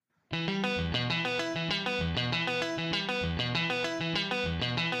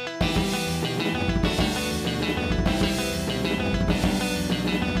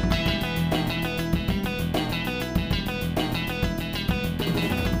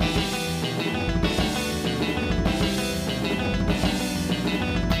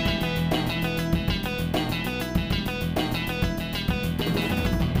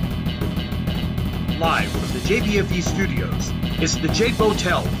JBFE Studios. It's the Jake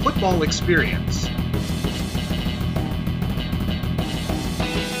Botel Football Experience.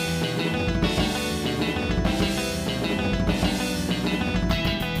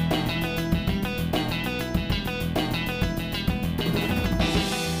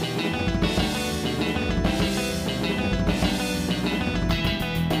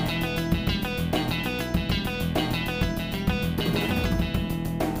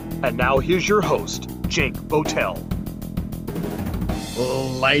 And now here's your host, Jake Botel.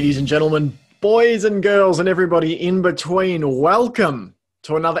 Ladies and gentlemen, boys and girls, and everybody in between, welcome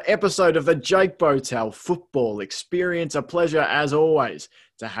to another episode of the Jake Botel Football Experience. A pleasure, as always,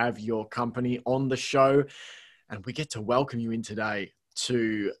 to have your company on the show. And we get to welcome you in today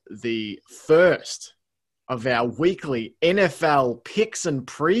to the first of our weekly NFL Picks and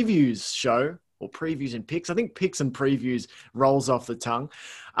Previews show. Or previews and picks. I think picks and previews rolls off the tongue.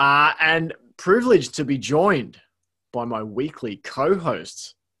 And privileged to be joined by my weekly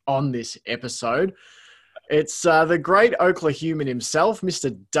co-hosts on this episode. It's the great Oklahoman himself,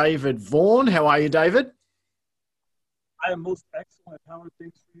 Mr. David Vaughan. How are you, David? I am most excellent. How are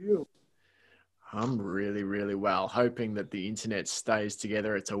things for you? I'm really, really well, hoping that the internet stays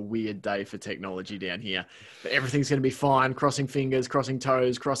together. It's a weird day for technology down here, but everything's going to be fine. Crossing fingers, crossing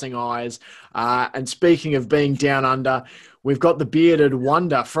toes, crossing eyes. And speaking of being down under, we've got the bearded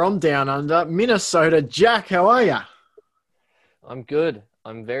wonder from down under, Minnesota. Jack, how are you? I'm good.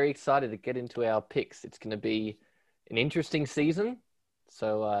 I'm very excited to get into our picks. It's going to be an interesting season.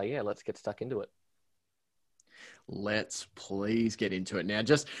 So, let's get stuck into it. Let's please get into it now.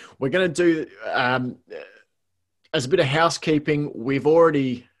 We're going to do, as a bit of housekeeping,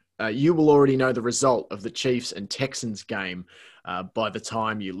 you will already know the result of the Chiefs and Texans game by the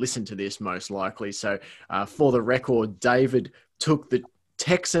time you listen to this, most likely. So for the record, David took the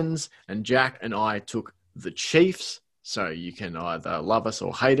Texans and Jack and I took the Chiefs. So you can either love us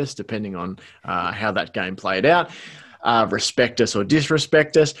or hate us, depending on how that game played out, respect us or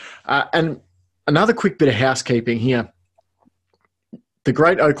disrespect us. And another quick bit of housekeeping here. The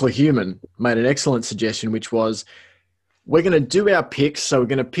great Oklahoman made an excellent suggestion, which was we're going to do our picks. So we're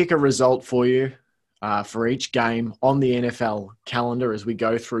going to pick a result for you for each game on the NFL calendar as we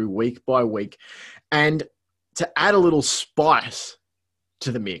go through week by week. And to add a little spice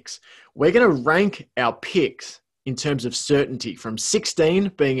to the mix, we're going to rank our picks in terms of certainty from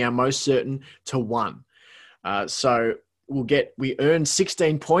 16 being our most certain to 1. So we earn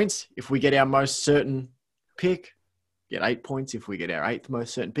 16 points if we get our most certain pick, get 8 points if we get our 8th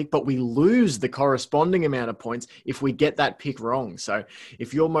most certain pick, but we lose the corresponding amount of points if we get that pick wrong. So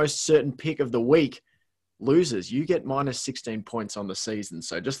if your most certain pick of the week loses, you get minus 16 points on the season.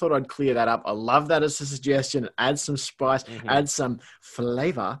 So just thought I'd clear that up. I love that as a suggestion. Add some spice, add some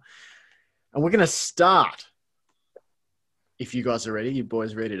flavor. And we're going to start. If you guys are ready, you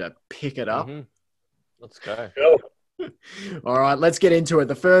boys ready to pick it up? Let's go. All right, let's get into it.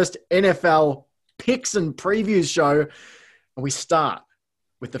 The first NFL Picks and Previews show. And we start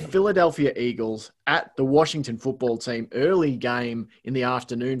with the Philadelphia Eagles at the Washington Football Team. Early game in the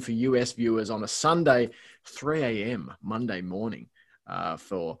afternoon for US viewers on a Sunday, 3 a.m. Monday morning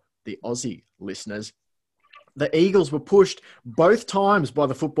for the Aussie listeners. The Eagles were pushed both times by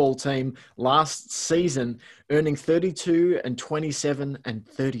the football team last season, earning 32 and 27 and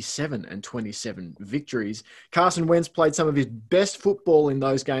 37 and 27 victories. Carson Wentz played some of his best football in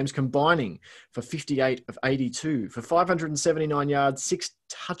those games, combining for 58 of 82, for 579 yards, 6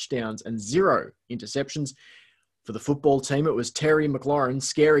 touchdowns, and 0 interceptions. For the football team, it was Terry McLaurin,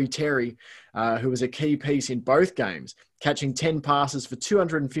 Scary Terry, who was a key piece in both games, catching 10 passes for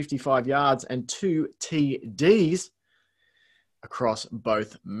 255 yards and 2 TDs across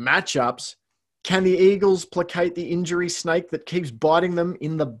both matchups. Can the Eagles placate the injury snake that keeps biting them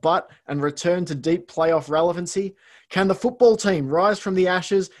in the butt and return to deep playoff relevancy? Can the football team rise from the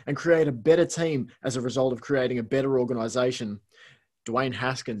ashes and create a better team as a result of creating a better organization? Dwayne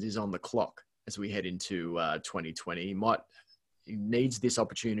Haskins is on the clock as we head into 2020. He needs this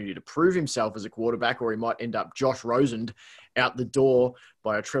opportunity to prove himself as a quarterback, or he might end up Josh Rosen out the door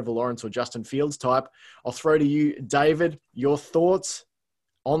by a Trevor Lawrence or Justin Fields type. I'll throw to you, David, your thoughts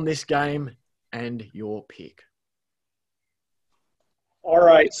on this game and your pick. All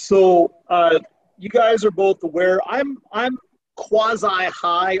right, so you guys are both aware. I'm quasi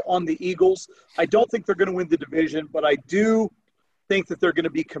high on the Eagles. I don't think they're going to win the division, but I do think that they're going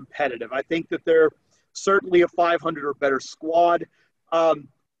to be competitive. I think that they're certainly a 500 or better squad.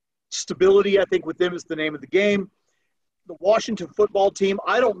 Stability, I think, with them is the name of the game. The Washington Football Team,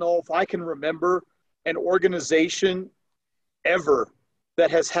 I don't know if I can remember an organization ever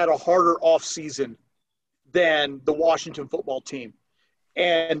that has had a harder offseason than the Washington football team.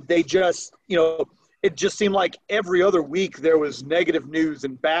 And they just, it just seemed like every other week there was negative news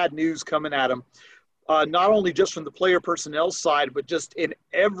and bad news coming at them, not only just from the player personnel side, but just in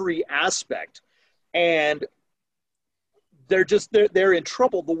every aspect. And they're in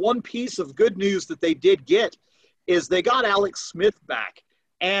trouble. The one piece of good news that they did get is they got Alex Smith back.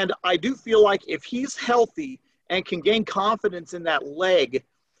 And I do feel like if he's healthy and can gain confidence in that leg,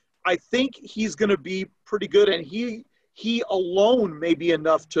 I think he's going to be pretty good. And he alone may be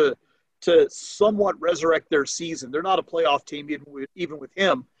enough to somewhat resurrect their season. They're not a playoff team even with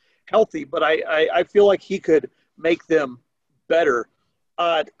him healthy, but I feel like he could make them better.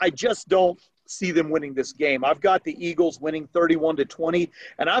 I just don't see them winning this game. I've got the Eagles winning 31-20,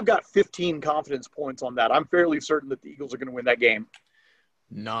 and I've got 15 confidence points on that. I'm fairly certain that the Eagles are going to win that game.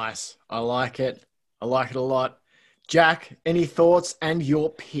 Nice. I like it. I like it a lot. Jack, any thoughts and your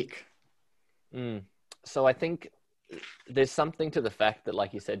pick? So I think there's something to the fact that,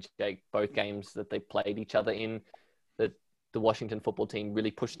 like you said, Jake, both games that they played each other in, that the Washington football team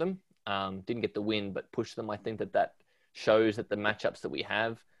really pushed them. Didn't get the win, but pushed them. I think that shows that the matchups that we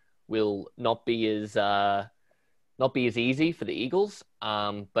have will not be as easy for the Eagles.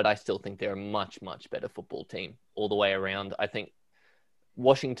 But I still think they're a much, much better football team all the way around. I think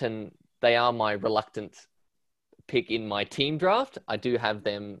Washington, they are my reluctant pick in my team draft. I do have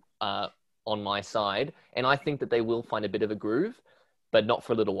them on my side, and I think that they will find a bit of a groove, but not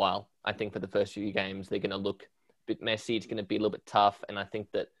for a little while. I think for the first few games, they're going to look a bit messy. It's going to be a little bit tough, and I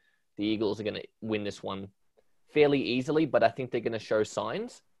think that the Eagles are going to win this one fairly easily, but I think they're going to show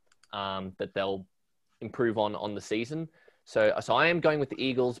signs that they'll improve on the season. So I am going with the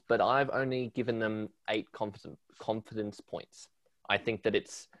Eagles, but I've only given them 8 confidence points. I think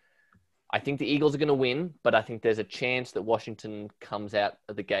the Eagles are going to win, but I think there's a chance that Washington comes out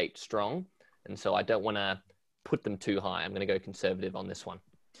of the gate strong. And so I don't want to put them too high. I'm going to go conservative on this one.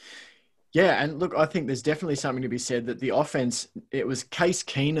 Yeah, and look, I think there's definitely something to be said that the offense, it was Case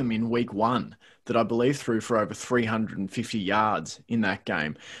Keenum in week 1 that I believe threw for over 350 yards in that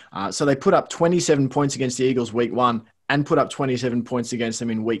game. So they put up 27 points against the Eagles week 1 and put up 27 points against them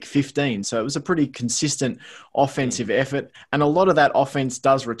in week 15. So it was a pretty consistent offensive effort. And a lot of that offense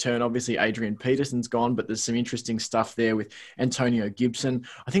does return. Obviously, Adrian Peterson's gone, but there's some interesting stuff there with Antonio Gibson.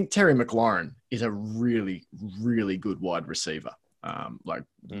 I think Terry McLaurin is a really, really good wide receiver.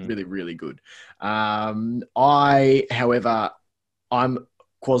 Really, really good. However, I'm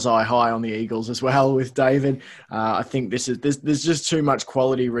quasi-high on the Eagles as well with David. I think there's just too much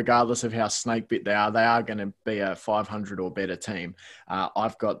quality regardless of how snake-bit they are. They are going to be a 500 or better team.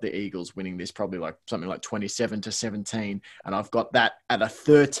 I've got the Eagles winning this probably like something like 27-17, and I've got that at a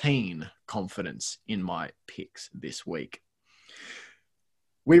 13 confidence in my picks this week.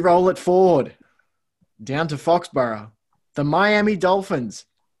 We roll it forward down to Foxborough. The Miami Dolphins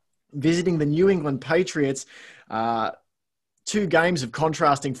visiting the New England Patriots. 2 games of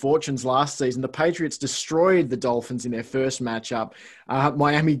contrasting fortunes last season. The Patriots destroyed the Dolphins in their first matchup.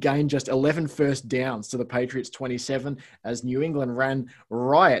 Miami gained just 11 first downs to the Patriots 27 as New England ran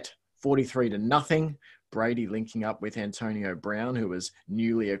riot 43-0. Brady linking up with Antonio Brown, who was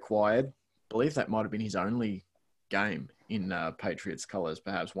newly acquired. I believe that might have been his only game in Patriots colours,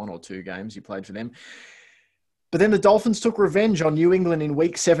 perhaps 1 or 2 games he played for them. But then the Dolphins took revenge on New England in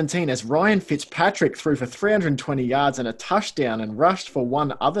week 17 as Ryan Fitzpatrick threw for 320 yards and a touchdown and rushed for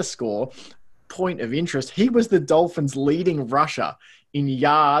one other score. Point of interest, he was the Dolphins' leading rusher in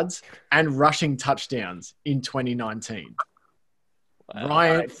yards and rushing touchdowns in 2019. Wow.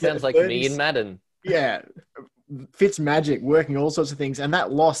 Ryan sounds like me in Madden. Yeah, Fitzmagic working all sorts of things. And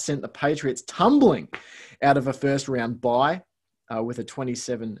that loss sent the Patriots tumbling out of a first-round bye with a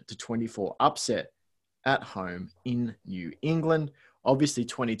 27-24 upset at home in New England. Obviously,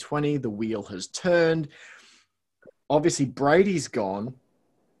 2020, the wheel has turned. Obviously, Brady's gone.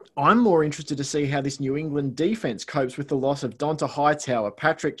 I'm more interested to see how this New England defense copes with the loss of Donta Hightower,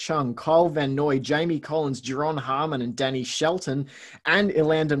 Patrick Chung, Kyle Van Noy, Jamie Collins, Jerron Harmon, and Danny Shelton, and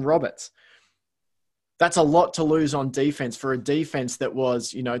Elandon Roberts. That's a lot to lose on defense for a defense that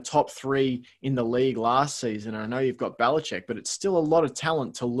was, top 3 in the league last season. And I know you've got Belichick, but it's still a lot of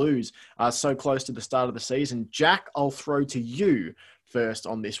talent to lose so close to the start of the season. Jack, I'll throw to you first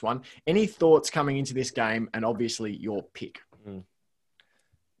on this one. Any thoughts coming into this game and obviously your pick?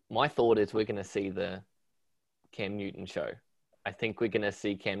 My thought is we're going to see the Cam Newton show. I think we're going to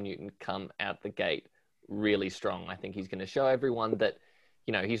see Cam Newton come out the gate really strong. I think he's going to show everyone that,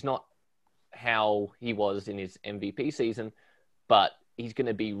 he's not how he was in his MVP season, but he's going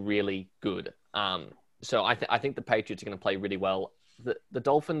to be really good. So I think the Patriots are going to play really well. The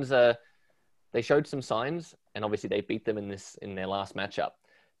Dolphins are they showed some signs, and obviously they beat them in their last matchup.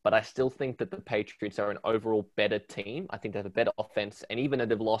 But I still think that the Patriots are an overall better team. I think they have a better offense, and even though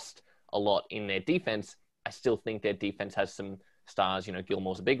they've lost a lot in their defense, I still think their defense has some stars.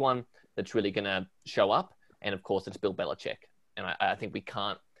 Gilmore's a big one that's really going to show up, and of course it's Bill Belichick, and I think we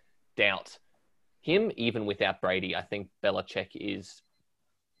can't doubt him even without Brady. I think Belichick is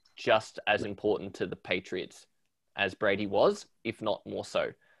just as important to the Patriots as Brady was, if not more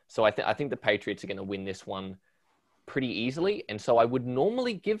so. So I think the Patriots are going to win this one pretty easily. And so I would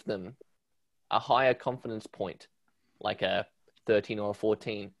normally give them a higher confidence point, like a 13 or a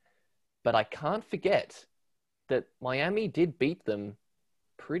 14. But I can't forget that Miami did beat them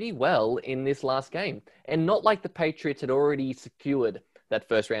pretty well in this last game. And not like the Patriots had already secured that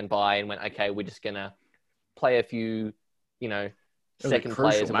first round bye and went, okay, we're just going to play a few, second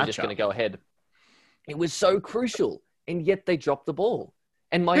players and we're just going to go ahead. It was so crucial, and yet they dropped the ball.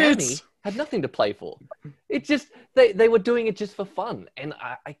 And Miami had nothing to play for. It just, they were doing it just for fun, and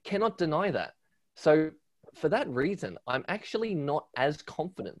I cannot deny that. So for that reason, I'm actually not as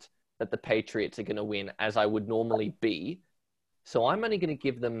confident that the Patriots are going to win as I would normally be. So I'm only going to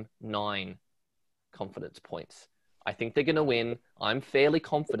give them 9 confidence points. I think they're going to win. I'm fairly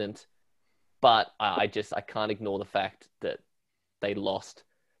confident, but I can't ignore the fact that they lost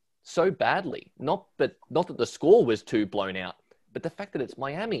so badly. Not that the score was too blown out, but the fact that it's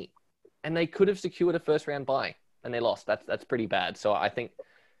Miami and they could have secured a first round bye and they lost. That's pretty bad. So I think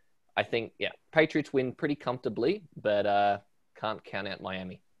Patriots win pretty comfortably, but can't count out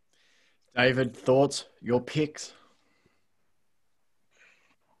Miami. David, thoughts? Your picks?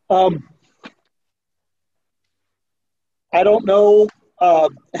 I don't know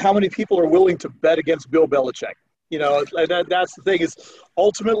how many people are willing to bet against Bill Belichick. That's the thing, is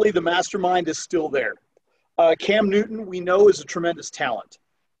ultimately the mastermind is still there. Cam Newton, we know, is a tremendous talent.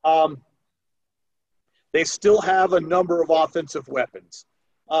 They still have a number of offensive weapons.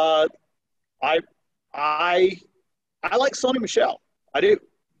 I like Sonny Michel. I do.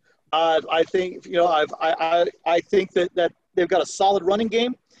 I think I think that they've got a solid running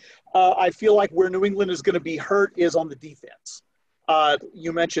game. I feel like where New England is going to be hurt is on the defense.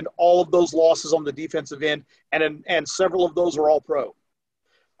 You mentioned all of those losses on the defensive end, and several of those are all pro.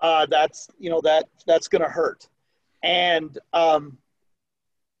 That's going to hurt. And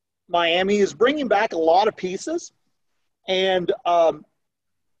Miami is bringing back a lot of pieces, and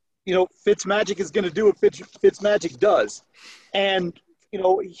Fitzmagic is going to do what Fitzmagic does, and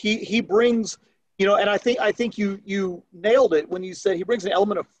he brings. And I think you nailed it when you said he brings an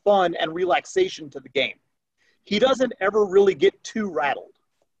element of fun and relaxation to the game. He doesn't ever really get too rattled.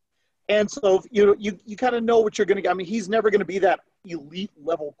 And so, you kind of know what you're going to get. I mean, he's never going to be that elite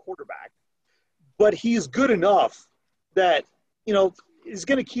level quarterback, but he's good enough that, is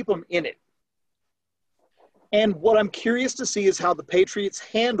going to keep him in it. And what I'm curious to see is how the Patriots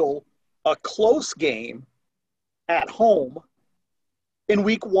handle a close game at home in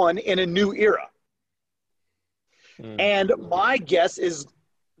week 1 in a new era. And my guess is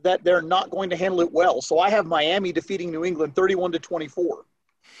that they're not going to handle it well. So I have Miami defeating New England 31-24.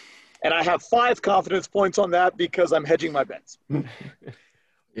 And I have 5 confidence points on that because I'm hedging my bets.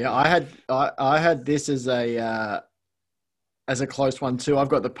 Yeah, I had this as a close one too. I've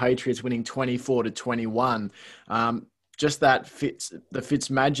got the Patriots winning 24-21. Just that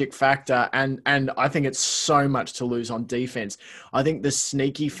Fitzmagic factor, and I think it's so much to lose on defense. I think the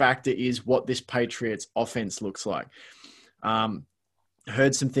sneaky factor is what this Patriots offense looks like.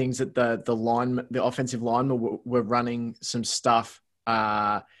 Heard some things that the offensive linemen were running some stuff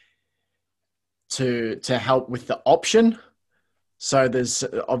to help with the option. So there's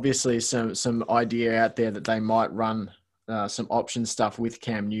obviously some idea out there that they might run some option stuff with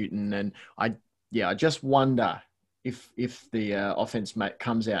Cam Newton, and I just wonder if the offense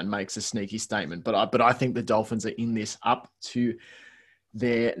comes out and makes a sneaky statement. But I think the Dolphins are in this up to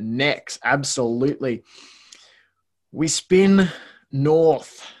their necks. Absolutely. We spin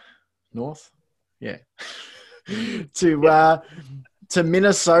north, yeah, to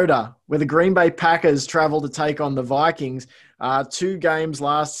Minnesota, where the Green Bay Packers travel to take on the Vikings. 2 games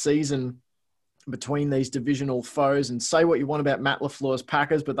last season between these divisional foes, and say what you want about Matt LaFleur's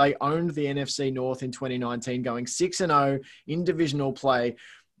Packers, but they owned the NFC North in 2019, going 6-0 in divisional play.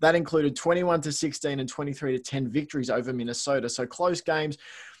 That included 21-16 and 23-10 victories over Minnesota. So close games,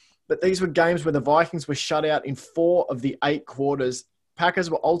 but these were games where the Vikings were shut out in 4 of the 8 quarters. Packers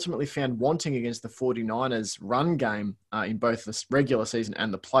were ultimately found wanting against the 49ers run game in both the regular season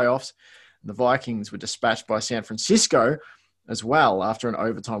and the playoffs. The Vikings were dispatched by San Francisco as well after an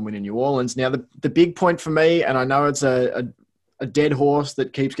overtime win in New Orleans. Now, the big point for me, and I know it's a a dead horse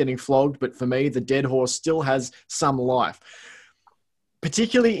that keeps getting flogged, but for me, the dead horse still has some life.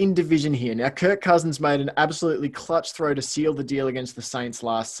 Particularly in division here. Now, Kirk Cousins made an absolutely clutch throw to seal the deal against the Saints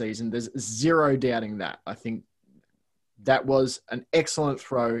last season. There's zero doubting that. I think that was an excellent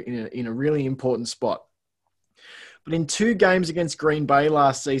throw in a really important spot. But in 2 games against Green Bay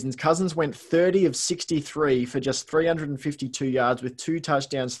last season, Cousins went 30 of 63 for just 352 yards with 2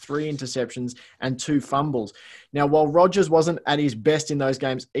 touchdowns, 3 interceptions, and 2 fumbles. Now, while Rodgers wasn't at his best in those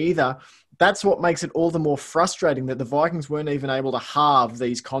games either, that's what makes it all the more frustrating that the Vikings weren't even able to halve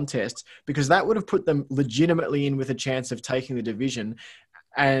these contests, because that would have put them legitimately in with a chance of taking the division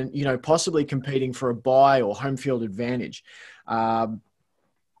and, possibly competing for a bye or home field advantage.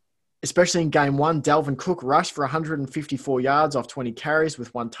 Especially in game 1, Dalvin Cook rushed for 154 yards off 20 carries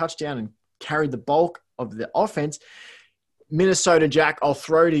with 1 touchdown and carried the bulk of the offense. Minnesota Jack, I'll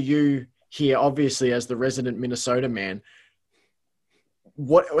throw to you here, obviously, as the resident Minnesota man.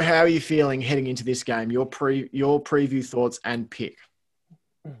 How are you feeling heading into this game? Your preview thoughts and pick.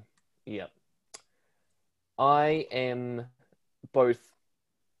 Yeah. I am both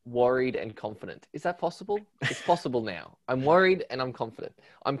worried and confident. Is that possible? It's possible now. I'm worried and I'm confident.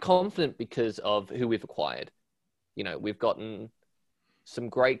 I'm confident because of who we've acquired. We've gotten some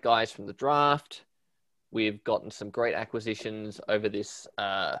great guys from the draft. We've gotten some great acquisitions over this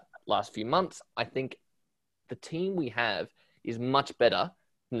last few months. I think the team we have is much better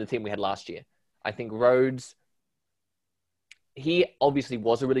than the team we had last year. I think Rhodes, he obviously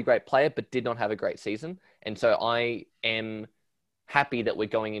was a really great player, but did not have a great season. And so I am happy that we're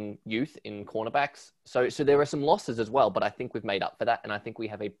going in youth in cornerbacks. So there are some losses as well, but I think we've made up for that. And I think we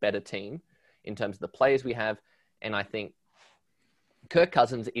have a better team in terms of the players we have. And I think Kirk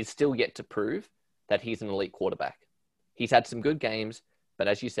Cousins is still yet to prove that he's an elite quarterback. He's had some good games, but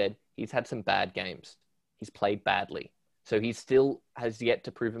as you said, he's had some bad games. He's played badly. So he still has yet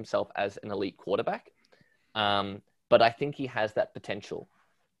to prove himself as an elite quarterback. But I think he has that potential.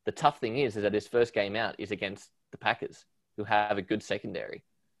 The tough thing is that his first game out is against the Packers, who have a good secondary.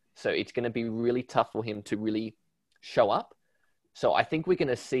 So it's going to be really tough for him to really show up. So I think we're going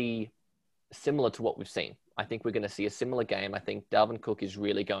to see similar to what we've seen. I think we're going to see a similar game. I think Dalvin Cook is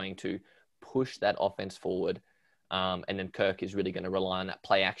really going to push that offense forward. And then Kirk is really going to rely on that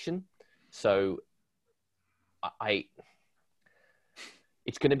play action. So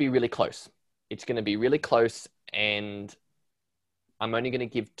it's going to be really close. It's going to be really close. And I'm only going to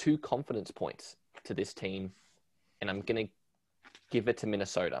give 2 confidence points to this team. And I'm going to give it to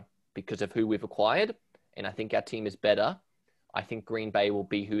Minnesota because of who we've acquired. And I think our team is better. I think Green Bay will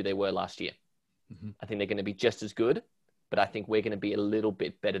be who they were last year. Mm-hmm. I think they're going to be just as good, but I think we're going to be a little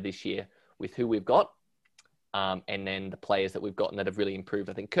bit better this year with who we've got. And then the players that we've gotten that have really improved.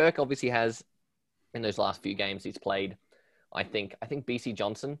 I think Kirk obviously has, in those last few games he's played, I think BC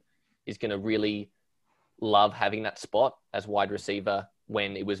Johnson is going to really love having that spot as wide receiver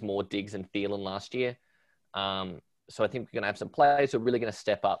when it was more Diggs and Thielen last year. So I think we're going to have some players who are really going to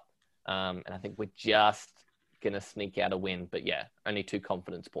step up. And I think we're just going to sneak out a win. But yeah, only 2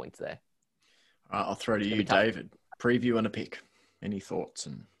 confidence points there. I'll throw to you, David. Preview and a pick. Any thoughts?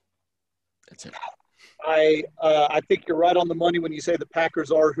 And that's it. I think you're right on the money when you say the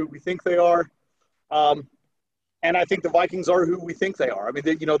Packers are who we think they are. And I think the Vikings are who we think they are. I mean,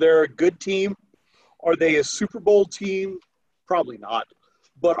 they're a good team. Are they a Super Bowl team? Probably not.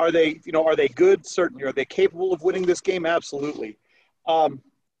 But are they good? Certainly. Are they capable of winning this game? Absolutely. I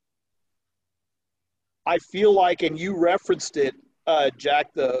feel like, and you referenced it,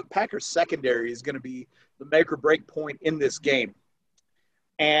 Jack, the Packers secondary is going to be the make or break point in this game.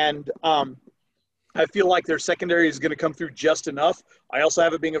 And I feel like their secondary is going to come through just enough. I also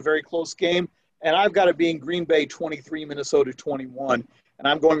have it being a very close game. And I've got it being Green Bay 23, Minnesota 21. And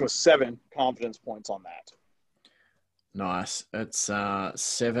I'm going with 7 confidence points on that. Nice. It's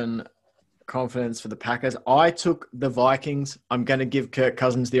 7 confidence for the Packers. I took the Vikings. I'm going to give Kirk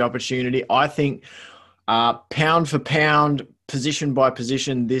Cousins the opportunity. I think pound for pound, position by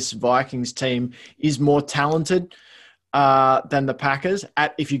position, this Vikings team is more talented than the Packers.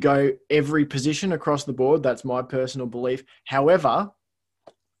 If you go every position across the board, that's my personal belief. However,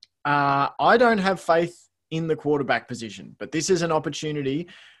 I don't have faith in the quarterback position, but this is an opportunity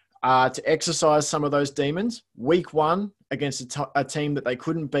to exercise some of those demons. Week 1 against a team that they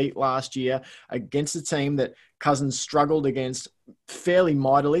couldn't beat last year, against a team that Cousins struggled against fairly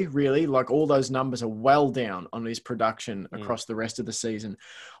mightily, really. Like, all those numbers are well down on his production across the rest of the season.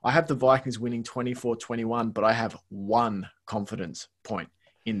 I have the Vikings winning 24-21, but I have 1 confidence point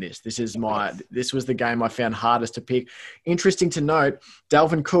in this. This was the game I found hardest to pick. Interesting to note,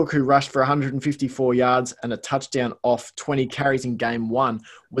 Dalvin Cook, who rushed for 154 yards and a touchdown off 20 carries in game one,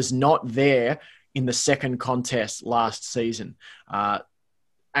 was not there in the second contest last season.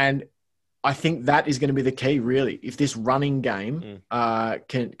 And I think that is going to be the key, really. If this running game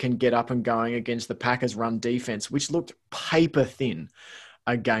can get up and going against the Packers' run defense, which looked paper thin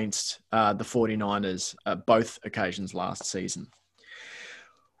against the 49ers both occasions last season.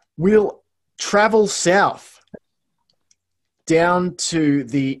 We'll travel south down to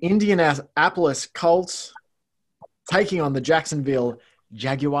the Indianapolis Colts taking on the Jacksonville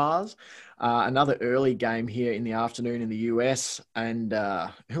Jaguars. Another early game here in the afternoon in the US and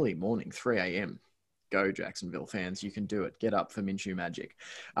early morning, 3 a.m. Go Jacksonville fans. You can do it. Get up for Minshew Magic.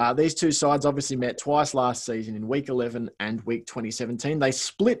 These two sides obviously met twice last season in Week 11 and Week 2017. They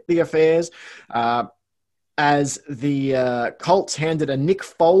split the affairs as the Colts handed a Nick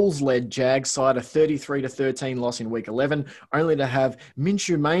Foles-led Jags side a 33-13 loss in Week 11, only to have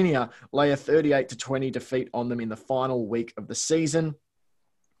Minshew Mania lay a 38-20 defeat on them in the final week of the season.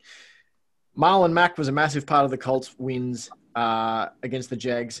 Marlon Mack was a massive part of the Colts' wins against the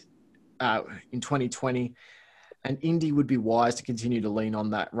Jags in 2020, and Indy would be wise to continue to lean on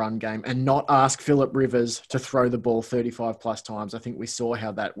that run game and not ask Phillip Rivers to throw the ball 35-plus times. I think we saw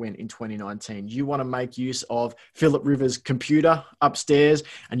how that went in 2019. You want to make use of Phillip Rivers' computer upstairs,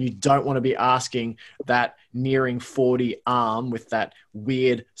 and you don't want to be asking that nearing 40 arm with that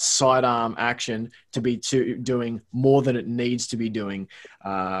weird sidearm action to be doing more than it needs to be doing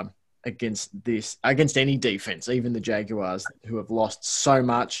against any defense, even the Jaguars, who have lost so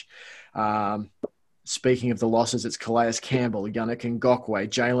much. Speaking of the losses, it's Calais Campbell, Yannick Ngakoue,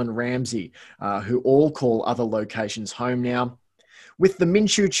 Jalen Ramsey, who all call other locations home now. With the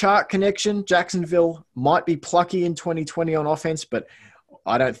Minshew-Chark connection, Jacksonville might be plucky in 2020 on offense, but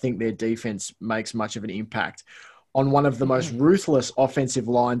I don't think their defense makes much of an impact. On one of the most ruthless offensive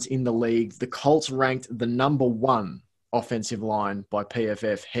lines in the league, the Colts ranked the number one offensive line by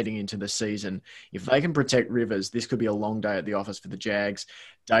PFF heading into the season. If they can protect Rivers, this could be a long day at the office for the Jags.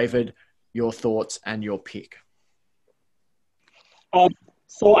 David, your thoughts and your pick.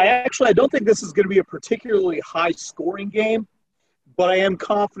 So I don't think this is going to be a particularly high-scoring game, but I am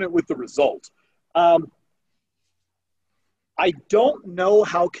confident with the result. I don't know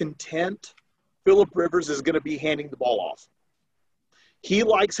how content Phillip Rivers is going to be handing the ball off. He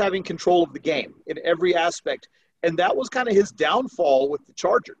likes having control of the game in every aspect, and that was kind of his downfall with the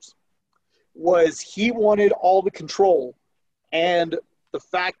Chargers, was he wanted all the control. And the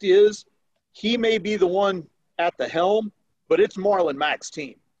fact is, he may be the one at the helm, but it's Marlon Mack's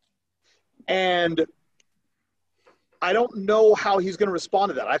team. And I don't know how he's going to respond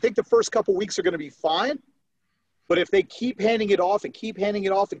to that. I think the first couple weeks are going to be fine, but if they keep handing it off and keep handing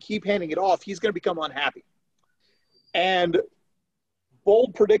it off and keep handing it off, he's going to become unhappy. And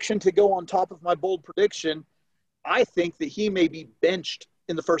bold prediction to go on top of my bold prediction, I think that he may be benched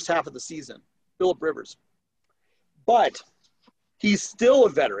in the first half of the season, Phillip Rivers. But he's still a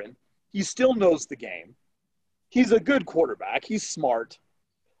veteran. He still knows the game. He's a good quarterback. He's smart.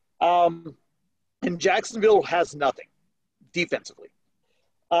 And Jacksonville has nothing defensively.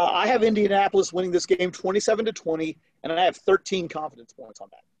 I have Indianapolis winning this game 27-20, and I have 13 confidence points on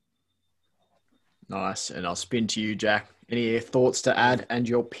that. Nice. And I'll spin to you, Jack. Any thoughts to add and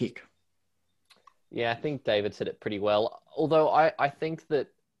your pick? Yeah, I think David said it pretty well. Although I think that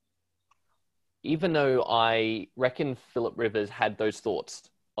even though I reckon Phillip Rivers had those thoughts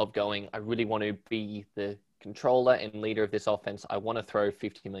of going, I really want to be the controller and leader of this offense. I want to throw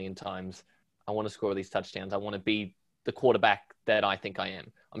 50 million times. I want to score these touchdowns. I want to be the quarterback that I think I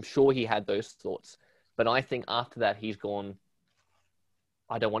am. I'm sure he had those thoughts. But I think after that, he's gone,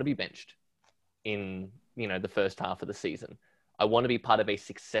 I don't want to be benched in, the first half of the season. I want to be part of a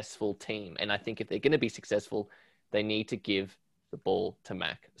successful team. And I think if they're going to be successful, they need to give the ball to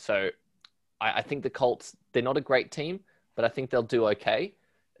Mac. So I think the Colts, they're not a great team, but I think they'll do okay,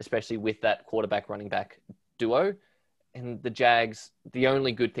 especially with that quarterback running back duo. And the Jags, the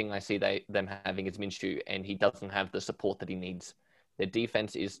only good thing I see them having is Minshew, and he doesn't have the support that he needs. Their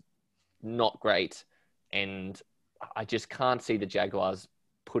defense is not great, and I just can't see the Jaguars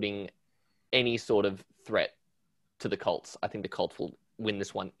putting any sort of threat to the Colts. I think the Colts will win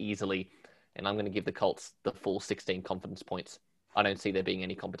this one easily, and I'm going to give the Colts the full 16 confidence points. I don't see there being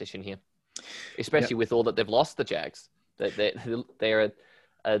any competition here, especially with all that they've lost, the Jags. They're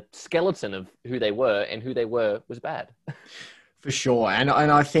a skeleton of who they were, and who they were was bad. For sure. And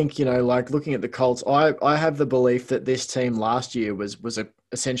I think, looking at the Colts, I have the belief that this team last year was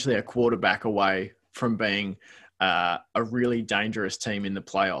essentially a quarterback away from being a really dangerous team in the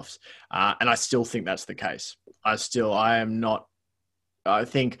playoffs. And I still think that's the case. I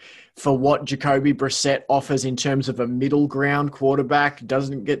think for what Jacoby Brissett offers in terms of a middle ground quarterback,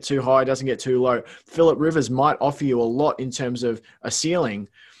 doesn't get too high, doesn't get too low. Phillip Rivers might offer you a lot in terms of a ceiling,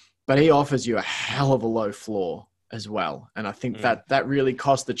 but he offers you a hell of a low floor as well. And I think that really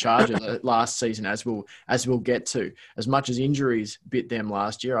cost the Chargers last season, as we'll get to. As much as injuries bit them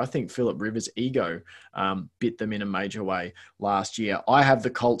last year, I think Phillip Rivers' ego bit them in a major way last year. I have the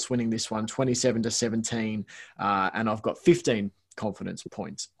Colts winning this one 27-17, and I've got 15 confidence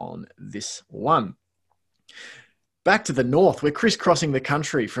points on this one. Back to the north. We're crisscrossing the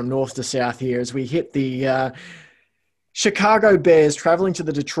country from north to south here as we hit the Chicago Bears traveling to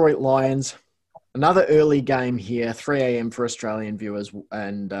the Detroit Lions. Another early game here, 3 a.m. for Australian viewers,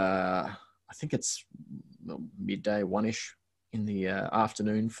 and I think it's midday, 1-ish in the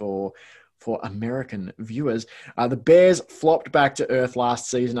afternoon for American viewers. The Bears flopped back to earth last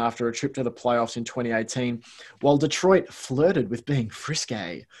season after a trip to the playoffs in 2018, while Detroit flirted with being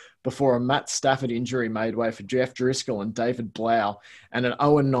frisky before a Matt Stafford injury made way for Jeff Driscoll and David Blau, and an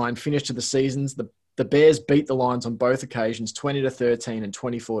 0-9 finish to the seasons. The Bears beat the Lions on both occasions, 20-13 and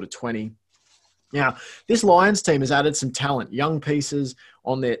 24-20. Now, this Lions team has added some talented young pieces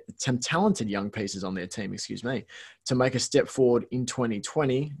on their team, to make a step forward in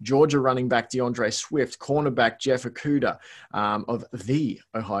 2020. Georgia running back DeAndre Swift, cornerback Jeff Okudah of the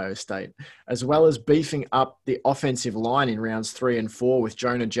Ohio State, as well as beefing up the offensive line in rounds 3 and 4 with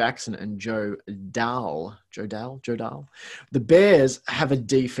Jonah Jackson and Joe Dahl. The Bears have a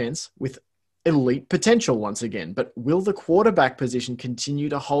defense with elite potential once again, but will the quarterback position continue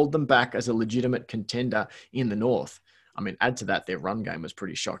to hold them back as a legitimate contender in the North? I mean, add to that, their run game was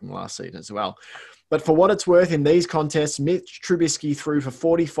pretty shocking last season as well. But for what it's worth, in these contests, Mitch Trubisky threw for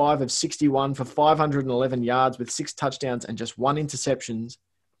 45 of 61 for 511 yards with 6 touchdowns and just 1 interception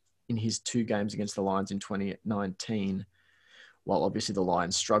in his 2 games against the Lions in 2019. While obviously the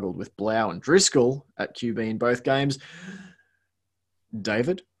Lions struggled with Blau and Driscoll at QB in both games.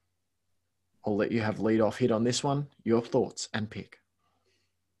 David, I'll let you have lead off hit on this one. Your thoughts and pick.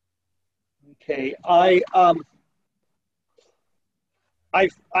 Okay, I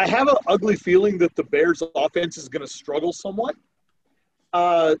have an ugly feeling that the Bears' offense is going to struggle somewhat.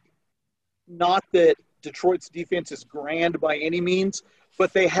 Not that Detroit's defense is grand by any means,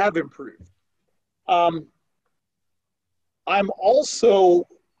 but they have improved. I'm also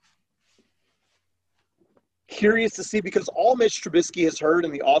curious to see, because all Mitch Trubisky has heard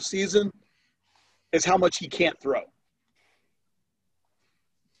in the offseason is how much he can't throw.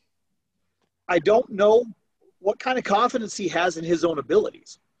 I don't know what kind of confidence he has in his own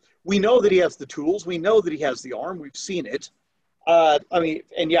abilities. We know that he has the tools. We know that he has the arm. We've seen it.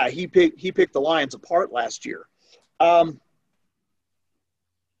 He picked the Lions apart last year. I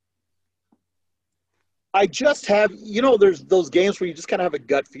just have, there's those games where you just kind of have a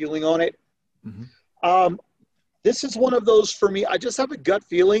gut feeling on it. Mm-hmm. This is one of those for me. I just have a gut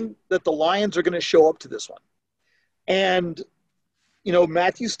feeling that the Lions are going to show up to this one. And,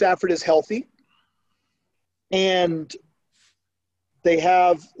 Matthew Stafford is healthy. And they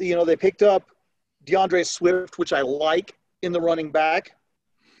have, they picked up DeAndre Swift, which I like, in the running back.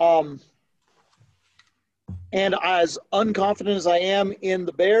 And as unconfident as I am in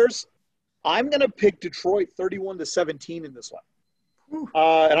the Bears, I'm going to pick Detroit 31-17 in this one.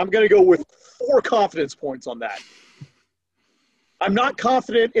 And I'm going to go with 4 confidence points on that. I'm not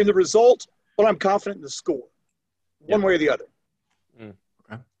confident in the result, but I'm confident in the score, one way or the other.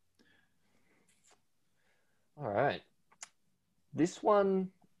 Okay. All right. This one,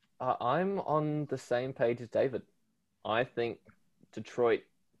 I'm on the same page as David. I think Detroit,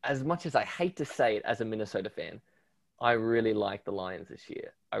 as much as I hate to say it as a Minnesota fan, I really like the Lions this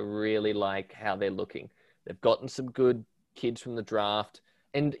year. I really like how they're looking. They've gotten some good kids from the draft.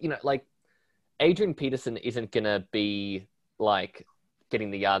 And, Adrian Peterson isn't going to be,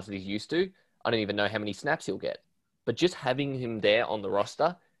 getting the yards that he's used to. I don't even know how many snaps he'll get. But just having him there on the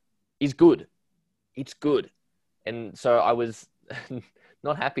roster is good. It's good. And so I was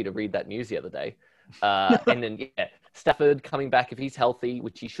not happy to read that news the other day. And then, Stafford coming back, if he's healthy,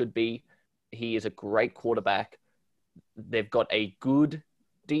 which he should be, he is a great quarterback. They've got a good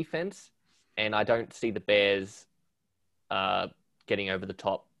defense, and I don't see the Bears getting over the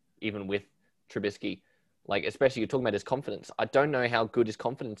top, even with Trubisky. Especially you're talking about his confidence. I don't know how good his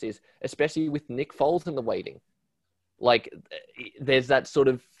confidence is, especially with Nick Foles in the waiting. There's that sort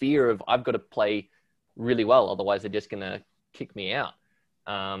of fear of I've got to play really well, otherwise they're just going to kick me out.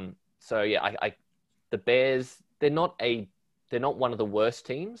 The Bears, they're not one of the worst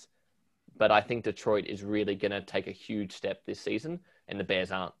teams, But I think Detroit is really going to take a huge step this season, and the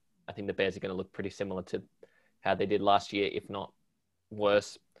Bears aren't. I think the Bears are going to look pretty similar to how they did last year, if not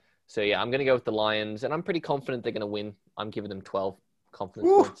worse. So, yeah, I'm going to go with the Lions, and I'm pretty confident they're going to win. I'm giving them 12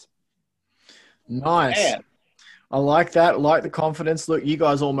 confidence points. Nice. Man. I like that. I like the confidence. Look, you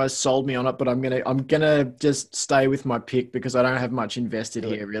guys almost sold me on it, but I'm gonna just stay with my pick because I don't have much invested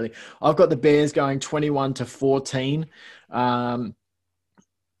here, really. I've got the Bears going 21-14.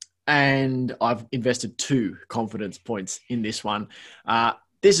 And I've invested 2 confidence points in this one.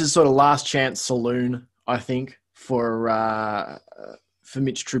 This is sort of last chance saloon, I think, for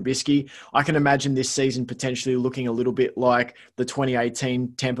Mitch Trubisky. I can imagine this season potentially looking a little bit like the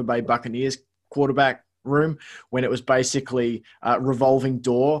 2018 Tampa Bay Buccaneers quarterback room, when it was basically a revolving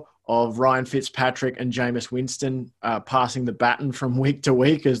door of Ryan Fitzpatrick and Jameis Winston passing the baton from week to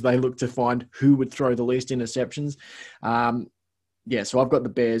week as they look to find who would throw the least interceptions. So I've got the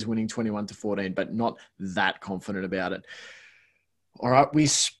Bears winning 21-14, but not that confident about it. All right, we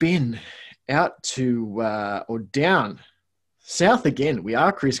spin out to or down south again. We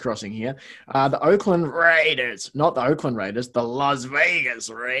are crisscrossing here. The Oakland Raiders, not the Oakland Raiders, the Las Vegas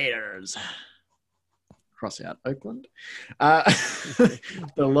Raiders. Cross out Oakland. The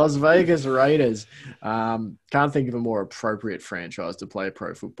Las Vegas Raiders. Can't think of a more appropriate franchise to play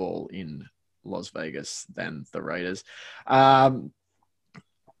pro football in Las Vegas than the Raiders.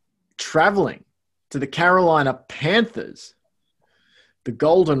 Traveling to the Carolina Panthers. The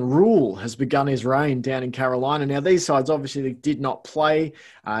Golden Rule has begun his reign down in Carolina. Now, these sides obviously did not play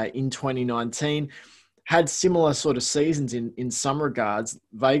in 2019. Had similar sort of seasons in some regards.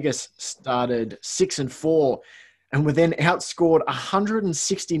 Vegas started 6-4 and were then outscored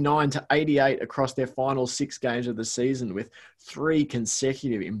 169-88 across their final 6 games of the season, with 3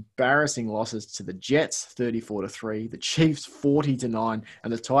 consecutive embarrassing losses to the Jets, 34-3, the Chiefs 40-9,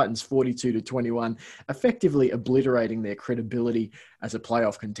 and the Titans 42-21, effectively obliterating their credibility as a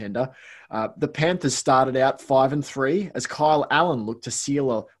playoff contender. The Panthers started out 5-3 as Kyle Allen looked to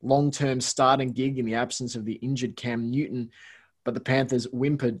seal a long-term starting gig in the absence of the injured Cam Newton, but the Panthers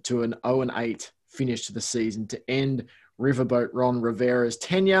whimpered to an 0-8 finish to the season to end Riverboat Ron Rivera's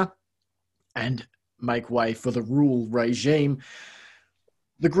tenure and make way for the Rule regime.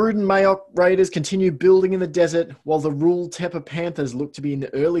 The Gruden Mayock Raiders continue building in the desert, while the Rule Tepper Panthers look to be in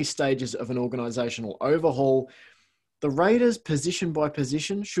the early stages of an organizational overhaul. The Raiders, position by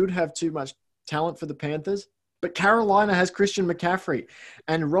position, should have too much talent for the Panthers, but Carolina has Christian McCaffrey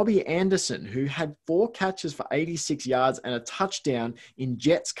and Robbie Anderson, who had 4 catches for 86 yards and a touchdown in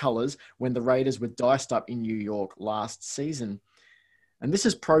Jets colors when the Raiders were diced up in New York last season. And this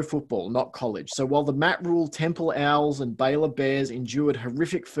is pro football, not college. So while the Matt Rule Temple Owls and Baylor Bears endured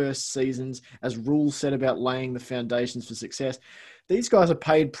horrific first seasons as Rule set about laying the foundations for success, these guys are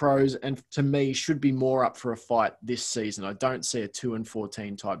paid pros and, to me, should be more up for a fight this season. I don't see a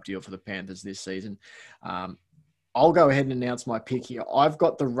 2-14 type deal for the Panthers this season. I'll go ahead and announce my pick here. I've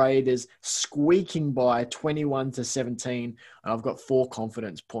got the Raiders squeaking by 21-17, and I've got 4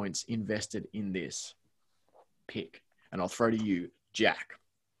 confidence points invested in this pick. And I'll throw to you, Jack.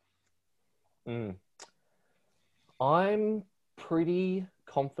 I'm pretty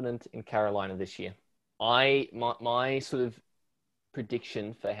confident in Carolina this year. My sort of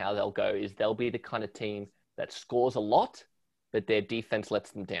prediction for how they'll go is they'll be the kind of team that scores a lot, but their defense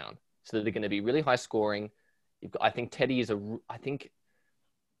lets them down. So they're going to be really high scoring. I think Teddy is I think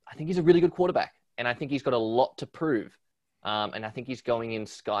he's a really good quarterback, and I think he's got a lot to prove. And I think he's going in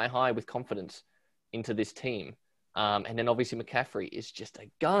sky high with confidence into this team. And then obviously McCaffrey is just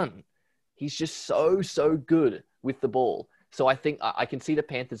a gun. He's just so good with the ball. So I think I can see the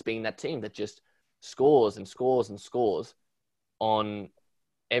Panthers being that team that just scores and scores and scores on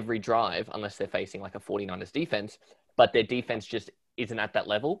every drive, unless they're facing like a 49ers defense. But their defense just isn't at that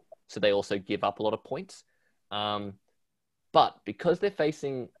level, so they also give up a lot of points. But because they're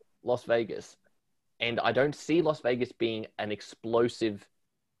facing Las Vegas, and I don't see Las Vegas being an explosive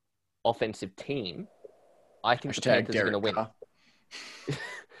offensive team, I think the Panthers are going to win.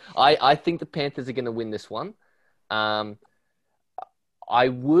 I think the Panthers are going to win this one. I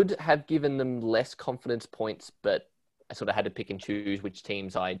would have given them less confidence points, but I sort of had to pick and choose which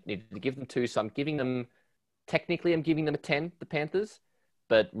teams I needed to give them to. So I'm giving them a 10, the Panthers,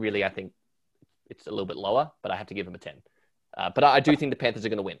 but really I think it's a little bit lower, but I have to give them a 10. But I do think the Panthers are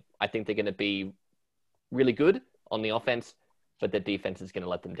going to win. I think they're going to be really good on the offense, but their defense is going to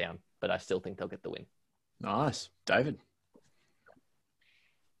let them down. But I still think they'll get the win. Nice. David?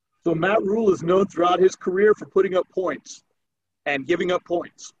 So Matt Rule is known throughout his career for putting up points and giving up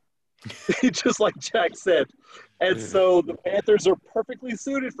points, just like Jack said. And so the Panthers are perfectly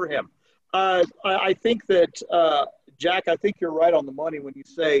suited for him. I think that, Jack, I think you're right on the money when you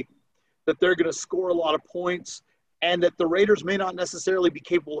say that they're going to score a lot of points and that the Raiders may not necessarily be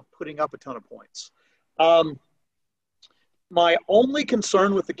capable of putting up a ton of points. My only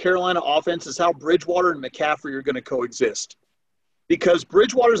concern with the Carolina offense is how Bridgewater and McCaffrey are going to coexist, because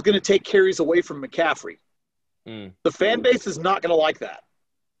Bridgewater is going to take carries away from McCaffrey. The fan base is not going to like that.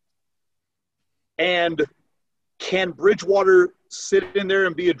 And can Bridgewater sit in there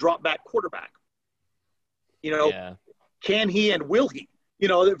and be a drop back quarterback? Can he and will he?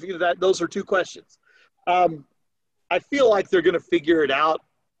 Those are two questions. I feel like they're going to figure it out,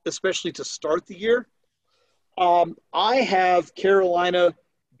 especially to start the year. I have Carolina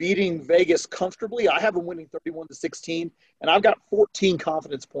beating Vegas comfortably. I have them winning 31-16, and I've got 14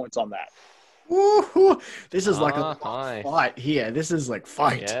 confidence points on that. Woo-hoo. This is like a nice. fight here. This is like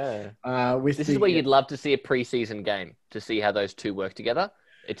fight. Yeah. This is where you'd love to see a preseason game to see how those two work together.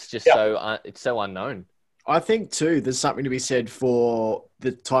 It's just so unknown. I think, too, there's something to be said for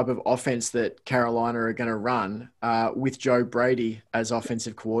the type of offense that Carolina are going to run with Joe Brady as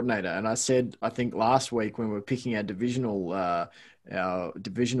offensive coordinator. And I said, I think last week when we were picking our divisional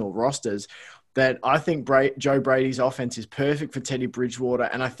rosters, that I think Joe Brady's offense is perfect for Teddy Bridgewater.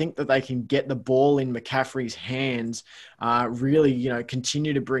 And I think that they can get the ball in McCaffrey's hands, really,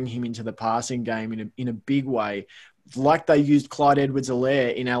 continue to bring him into the passing game in a big way, like they used Clyde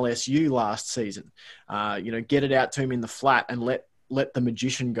Edwards-Helaire in LSU last season. Get it out to him in the flat and let the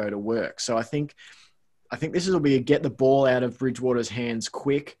magician go to work. So I think this will be a get the ball out of Bridgewater's hands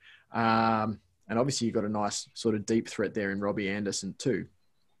quick. And obviously you've got a nice sort of deep threat there in Robbie Anderson too.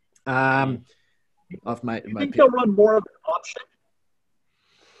 You think they'll run more of an option?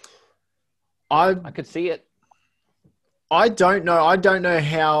 I could see it. I don't know. I don't know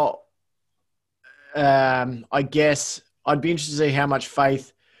how. I guess I'd be interested to see how much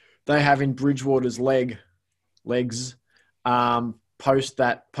faith they have in Bridgewater's legs post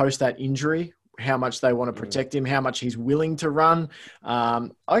that injury. How much they want to protect him, how much he's willing to run.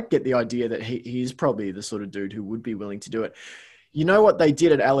 I get the idea that he is probably the sort of dude who would be willing to do it. You know what they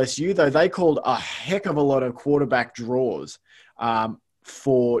did at LSU, though? They called a heck of a lot of quarterback draws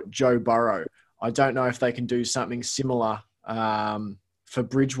for Joe Burrow. I don't know if they can do something similar for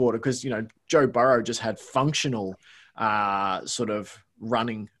Bridgewater because, Joe Burrow just had functional sort of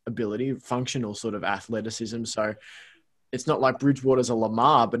running ability, functional sort of athleticism. So it's not like Bridgewater's a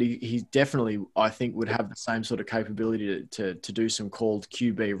Lamar, but he definitely, I think, would have the same sort of capability to do some called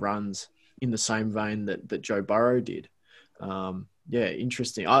QB runs in the same vein that Joe Burrow did.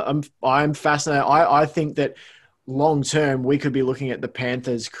 Interesting. I'm fascinated. I think that long term we could be looking at the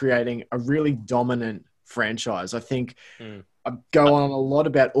Panthers creating a really dominant franchise. I think I go on a lot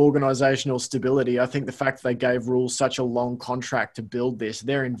about organizational stability. I think the fact they gave Rule such a long contract to build this,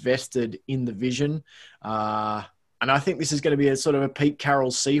 they're invested in the vision. And I think this is going to be a sort of a Pete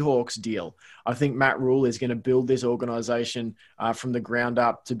Carroll Seahawks deal. I think Matt Rule is going to build this organization from the ground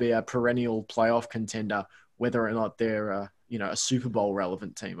up to be a perennial playoff contender, whether or not they're a Super Bowl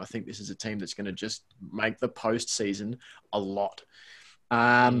relevant team. I think this is a team that's going to just make the postseason a lot.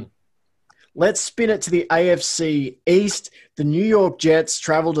 Let's spin it to the AFC East. The New York Jets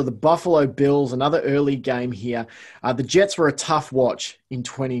travel to the Buffalo Bills, another early game here. The Jets were a tough watch in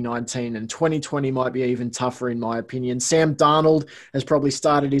 2019, and 2020 might be even tougher in my opinion. Sam Darnold has probably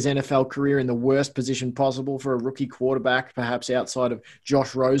started his NFL career in the worst position possible for a rookie quarterback, perhaps outside of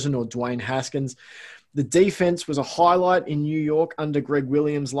Josh Rosen or Dwayne Haskins. The defense was a highlight in New York under Greg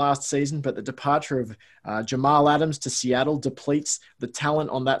Williams last season, but the departure of Jamal Adams to Seattle depletes the talent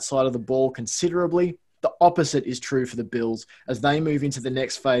on that side of the ball considerably. The opposite is true for the Bills as they move into the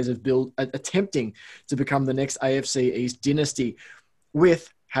next phase of attempting to become the next AFC East dynasty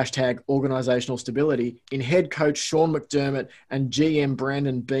with #organizational stability in head coach Sean McDermott and GM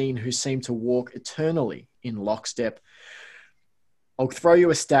Brandon Beane, who seem to walk eternally in lockstep. I'll throw you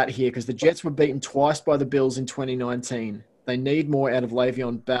a stat here because the Jets were beaten twice by the Bills in 2019. They need more out of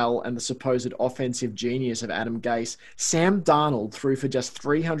Le'Veon Bell and the supposed offensive genius of Adam Gase. Sam Darnold threw for just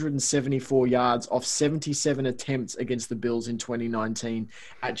 374 yards off 77 attempts against the Bills in 2019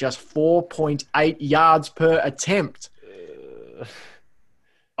 at just 4.8 yards per attempt.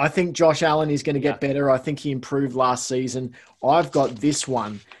 I think Josh Allen is going to get better. I think he improved last season. I've got this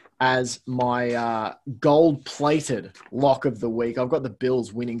one as my gold-plated lock of the week. I've got the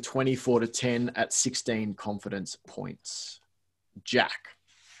Bills winning 24-10 at 16 confidence points. Jack.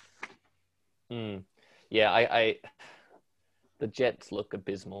 Yeah, the Jets look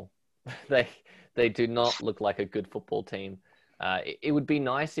abysmal. They do not look like a good football team. It would be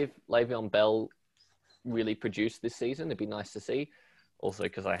nice if Le'Veon Bell really produced this season. It'd be nice to see. also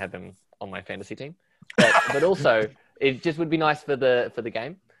because I have him on my fantasy team. But also, it just would be nice for the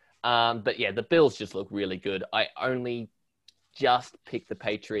game. But yeah, the Bills just look really good. I only just picked the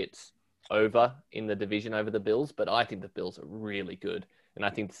Patriots over in the division over the Bills, but I think the Bills are really good. And I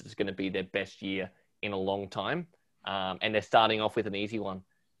think this is going to be their best year in a long time. And they're starting off with an easy one.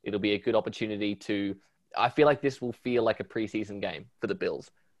 It'll be a good opportunity I feel like this will feel like a preseason game for the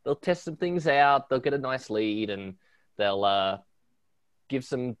Bills. They'll test some things out. They'll get a nice lead and they'll give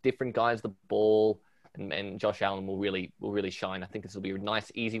some different guys the ball. And Josh Allen will really shine. I think this will be a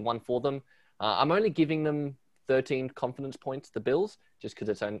nice, easy one for them. I'm only giving them 13 confidence points, the Bills, just because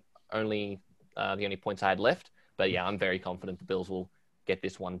it's only the only points I had left. But yeah, I'm very confident the Bills will get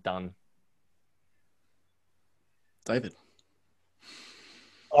this one done. David.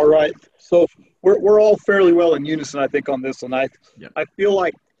 All right. So we're all fairly well in unison, I think, on this one. I feel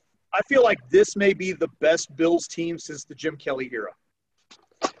like this may be the best Bills team since the Jim Kelly era.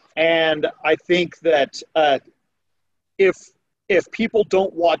 And I think that if people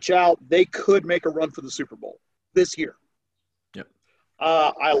don't watch out, they could make a run for the Super Bowl this year. Yep.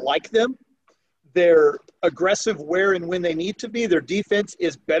 I like them. They're aggressive where and when they need to be. Their defense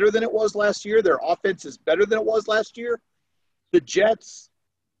is better than it was last year. Their offense is better than it was last year. The Jets,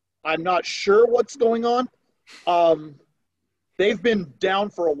 I'm not sure what's going on. They've been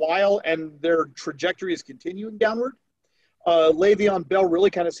down for a while, and their trajectory is continuing downward. Le'Veon Bell really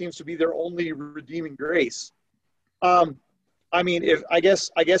kind of seems to be their only redeeming grace. I mean, I guess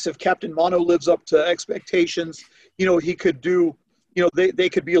if Captain Mono lives up to expectations, he could do, they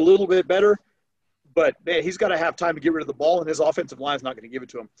could be a little bit better. But man, he's got to have time to get rid of the ball, and his offensive line is not going to give it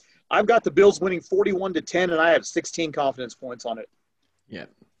to him. I've got the Bills winning 41-10, and I have 16 confidence points on it. Yeah.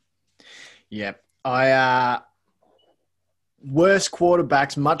 Worse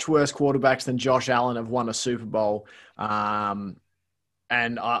quarterbacks, much worse quarterbacks than Josh Allen have won a Super Bowl. And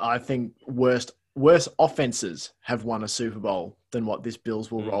I think worse offenses have won a Super Bowl than what this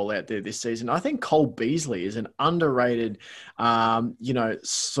Bills will roll out there this season. I think Cole Beasley is an underrated,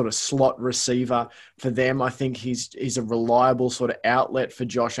 sort of slot receiver for them. I think he's a reliable sort of outlet for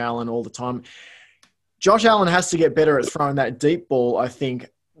Josh Allen all the time. Josh Allen has to get better at throwing that deep ball, I think.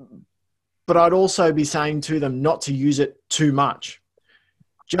 But I'd also be saying to them not to use it too much.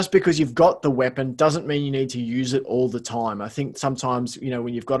 Just because you've got the weapon doesn't mean you need to use it all the time. I think sometimes,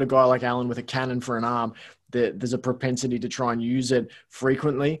 when you've got a guy like Allen with a cannon for an arm, there's a propensity to try and use it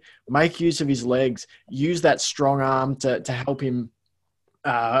frequently. Make use of his legs. Use that strong arm to help him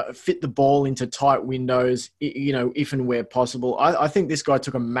fit the ball into tight windows, if and where possible. I think this guy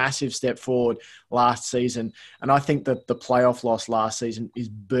took a massive step forward last season, and I think that the playoff loss last season is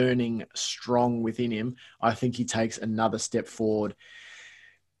burning strong within him. I think he takes another step forward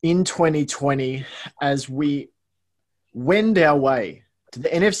in 2020 as we wend our way to the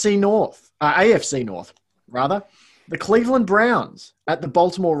AFC North, rather. The Cleveland Browns at the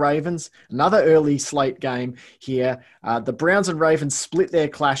Baltimore Ravens, another early slate game here. The Browns and Ravens split their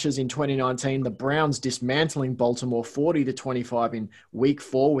clashes in 2019. The Browns dismantling Baltimore 40-25 in week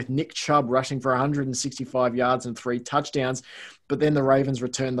 4 with Nick Chubb rushing for 165 yards and 3 touchdowns. But then the Ravens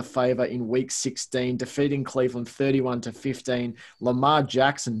returned the favor in week 16, defeating Cleveland 31-15. Lamar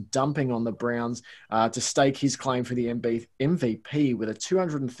Jackson dumping on the Browns to stake his claim for the MVP with a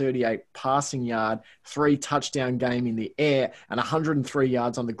 238 passing yard, 3 touchdown game in the air, and 103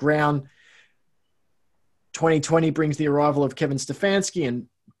 yards on the ground. 2020 brings the arrival of Kevin Stefanski and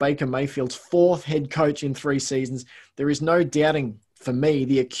Baker Mayfield's 4th head coach in 3 seasons. There is no doubting, for me,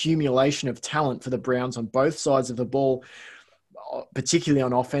 the accumulation of talent for the Browns on both sides of the ball, particularly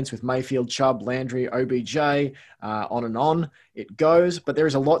on offense with Mayfield, Chubb, Landry, OBJ, on and on it goes. But there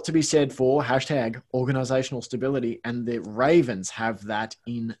is a lot to be said for #organizational stability, and the Ravens have that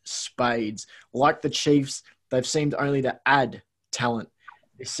in spades. Like the Chiefs, they've seemed only to add talent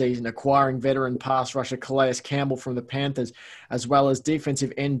this season, acquiring veteran pass rusher Calais Campbell from the Panthers, as well as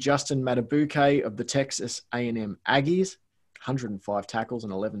defensive end Justin Matabuke of the Texas A&M Aggies. 105 tackles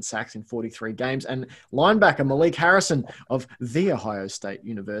and 11 sacks in 43 games. And linebacker Malik Harrison of The Ohio State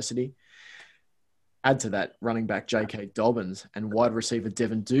University. Add to that running back J.K. Dobbins and wide receiver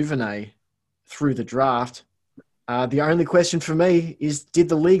Devin Duvernay through the draft. The only question for me is, did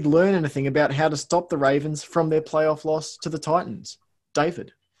the league learn anything about how to stop the Ravens from their playoff loss to the Titans?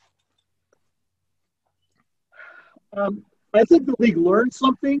 David? I think the league learned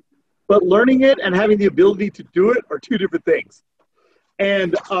something, but learning it and having the ability to do it are 2 different things.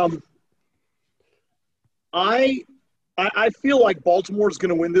 And I feel like Baltimore is going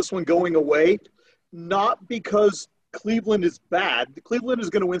to win this one going away, not because Cleveland is bad. Cleveland is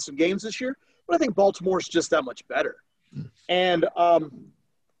going to win some games this year, but I think Baltimore is just that much better. And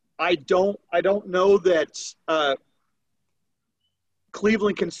I don't know that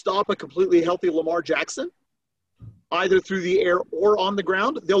Cleveland can stop a completely healthy Lamar Jackson, either through the air or on the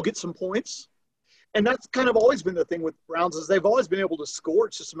ground. They'll get some points. And that's kind of always been the thing with Browns is they've always been able to score.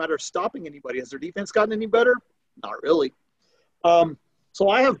 It's just a matter of stopping anybody. Has their defense gotten any better? Not really. So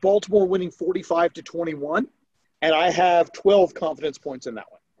I have Baltimore winning 45-21, and I have 12 confidence points in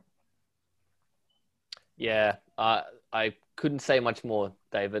that one. Yeah, I couldn't say much more,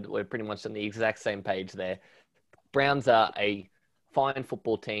 David. We're pretty much on the exact same page there. Browns are a fine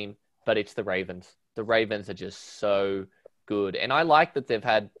football team, but it's the Ravens. The Ravens are just so good. And I like that they've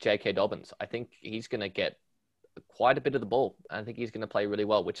had J.K. Dobbins. I think he's going to get quite a bit of the ball. I think he's going to play really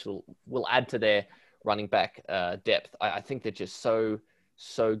well, which will add to their running back depth. I think they're just so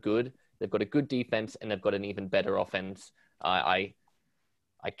good. They've got a good defense and they've got an even better offense. I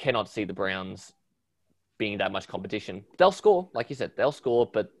cannot see the Browns being that much competition. They'll score, like you said, they'll score,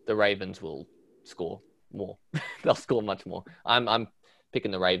 but the Ravens will score more. They'll score much more. I'm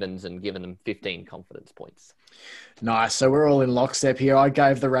picking the Ravens and giving them 15 confidence points. Nice. So we're all in lockstep here. I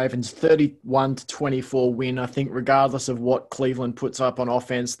gave the Ravens 31-24 win. I think regardless of what Cleveland puts up on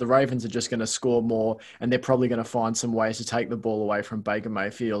offense, the Ravens are just going to score more, and they're probably going to find some ways to take the ball away from Baker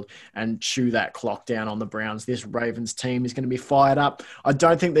Mayfield and chew that clock down on the Browns. This Ravens team is going to be fired up. I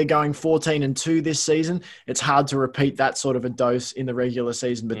don't think they're going 14-2 this season. It's hard to repeat that sort of a dose in the regular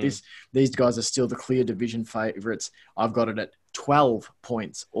season, but these guys are still the clear division favorites. I've got it at 12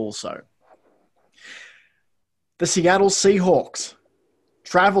 points also. The Seattle Seahawks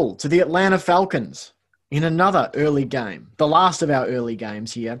travel to the Atlanta Falcons in another early game, the last of our early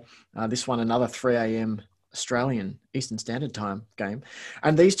games here. This one, another 3 a.m. Australian Eastern Standard Time game.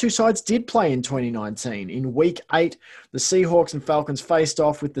 And these two sides did play in 2019. In Week 8, the Seahawks and Falcons faced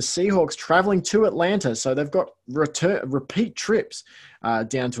off with the Seahawks traveling to Atlanta. So they've got repeat trips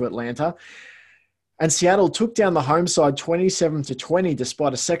down to Atlanta. And Seattle took down the home side 27-20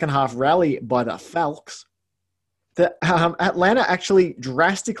 despite a second half rally by the Falcons. Atlanta actually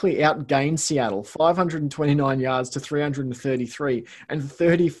drastically outgained Seattle, 529 yards to 333 and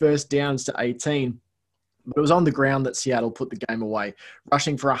 30 first downs to 18. But it was on the ground that Seattle put the game away,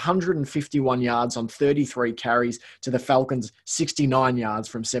 rushing for 151 yards on 33 carries to the Falcons' 69 yards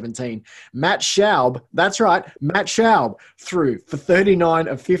from 17. Matt Schaub, that's right, Matt Schaub threw for 39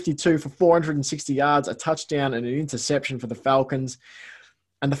 of 52 for 460 yards, a touchdown and an interception for the Falcons.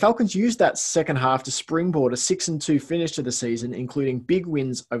 And the Falcons used that second half to springboard a 6-2 finish to the season, including big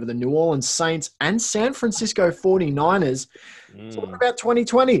wins over the New Orleans Saints and San Francisco 49ers. So what about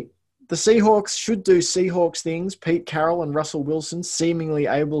 2020? The Seahawks should do Seahawks things. Pete Carroll and Russell Wilson seemingly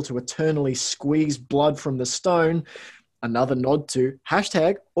able to eternally squeeze blood from the stone. Another nod to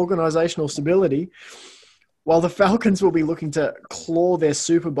 #organizational stability. While the Falcons will be looking to claw their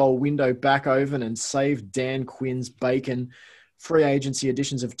Super Bowl window back open and save Dan Quinn's bacon, free agency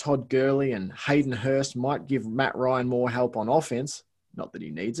additions of Todd Gurley and Hayden Hurst might give Matt Ryan more help on offense. Not that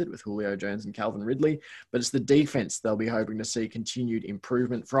he needs it with Julio Jones and Calvin Ridley, but it's the defense they'll be hoping to see continued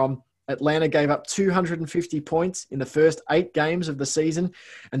improvement from. Atlanta gave up 250 points in the first 8 games of the season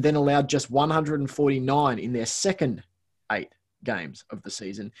and then allowed just 149 in their second 8 games of the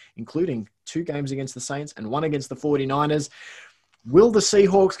season, including 2 games against the Saints and 1 against the 49ers. Will the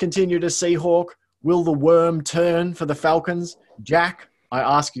Seahawks continue to Seahawk? Will the worm turn for the Falcons? Jack, I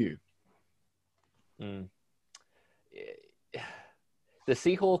ask you. The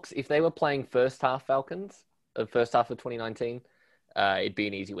Seahawks, if they were playing first half Falcons, first half of 2019, it'd be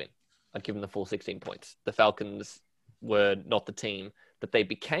an easy win. I'd give them the full 16 points. The Falcons were not the team that they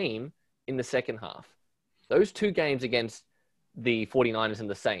became in the second half. Those 2 games against the 49ers and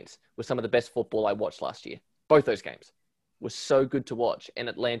the Saints were some of the best football I watched last year. Both those games were so good to watch, and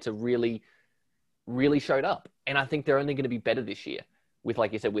Atlanta really showed up. And I think they're only going to be better this year with,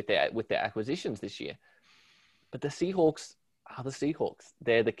 like you said, with their acquisitions this year. But the Seahawks are the Seahawks.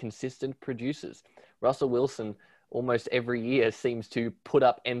 They're the consistent producers. Russell Wilson almost every year seems to put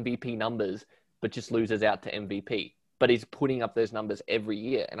up MVP numbers, but just loses out to MVP. But he's putting up those numbers every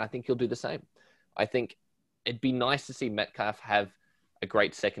year, and I think he'll do the same. I think it'd be nice to see Metcalf have a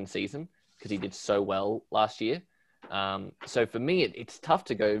great second season because he did so well last year. So for me, it's tough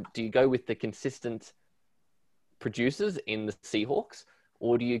to go. Do you go with the consistent producers in the Seahawks,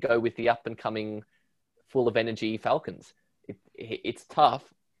 or do you go with the up-and-coming, full of energy Falcons? It's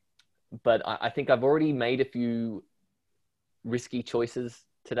tough, but I think I've already made a few risky choices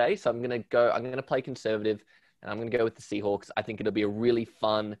today. So I'm going to play conservative, and I'm going to go with the Seahawks. I think it'll be a really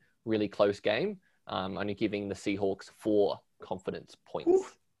fun, really close game. I'm only giving the Seahawks 4 confidence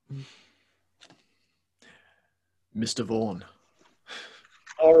points. Mr. Vaughn.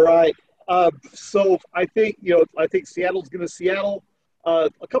 All right. So I think Seattle's going to Seattle. A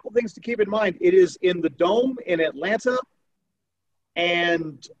couple things to keep in mind. It is in the Dome in Atlanta,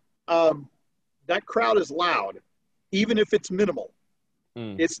 and that crowd is loud, even if it's minimal.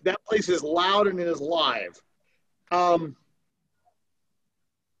 That place is loud and it is live.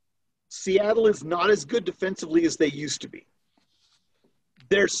 Seattle is not as good defensively as they used to be.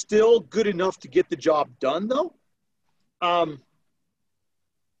 They're still good enough to get the job done, though.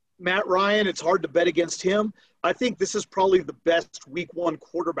 Matt Ryan, it's hard to bet against him. I think this is probably the best week one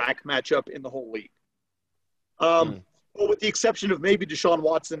quarterback matchup in the whole league. Well, with the exception of maybe Deshaun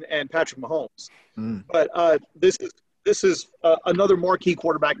Watson and Patrick Mahomes. But this is another marquee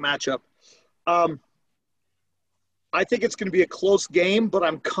quarterback matchup. I think it's going to be a close game, but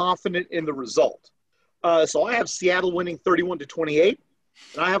I'm confident in the result. So I have Seattle winning 31-28,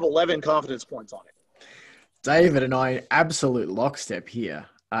 and I have 11 confidence points on it. David and I, absolute lockstep here.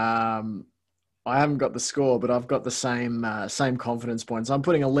 I haven't got the score, but I've got the same confidence points. I'm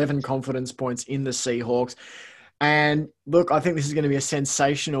putting 11 confidence points in the Seahawks. And look, I think this is going to be a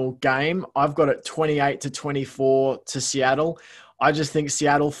sensational game. I've got it 28-24 to Seattle. I just think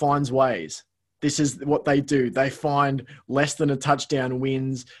Seattle finds ways. This is what they do. They find less than a touchdown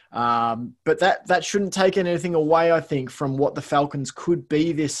wins. But that shouldn't take anything away, I think, from what the Falcons could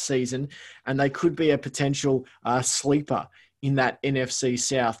be this season. And they could be a potential sleeper in that NFC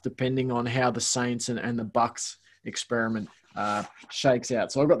South, depending on how the Saints and the Bucks experiment shakes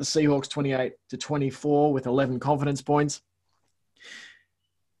out. So I've got the Seahawks 28-24 with 11 confidence points.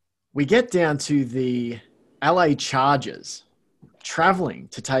 We get down to the LA Chargers traveling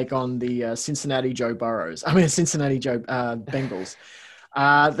to take on the Cincinnati Bengals.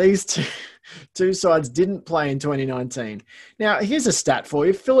 These two sides didn't play in 2019. Now, here's a stat for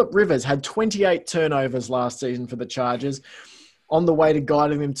you. Phillip Rivers had 28 turnovers last season for the Chargers, on the way to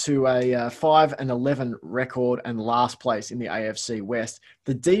guiding them to a 5-11 record and last place in the AFC West.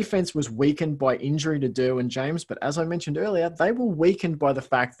 The defense was weakened by injury to Derwin James, but as I mentioned earlier, they were weakened by the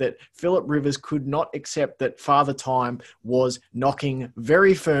fact that Phillip Rivers could not accept that Father Time was knocking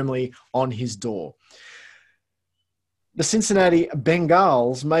very firmly on his door. The Cincinnati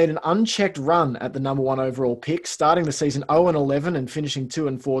Bengals made an unchecked run at the number 1 overall pick, starting the season 0-11 and finishing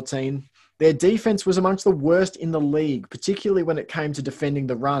 2-14. Their defense was amongst the worst in the league, particularly when it came to defending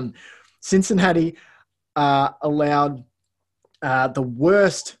the run. Cincinnati allowed the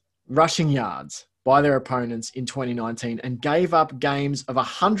worst rushing yards by their opponents in 2019 and gave up games of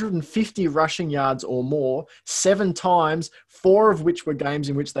 150 rushing yards or more 7 times, 4 of which were games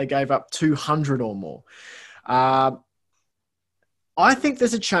in which they gave up 200 or more. I think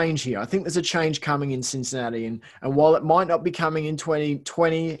there's a change here. I think there's a change coming in Cincinnati. And while it might not be coming in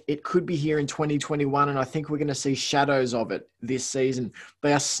 2020, it could be here in 2021. And I think we're going to see shadows of it this season.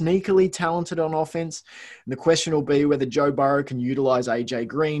 They are sneakily talented on offense. And the question will be whether Joe Burrow can utilize AJ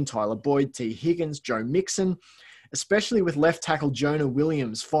Green, Tyler Boyd, T. Higgins, Joe Mixon, especially with left tackle Jonah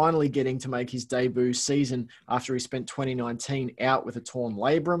Williams finally getting to make his debut season after he spent 2019 out with a torn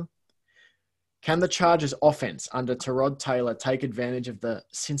labrum. Can the Chargers offense under Tyrod Taylor take advantage of the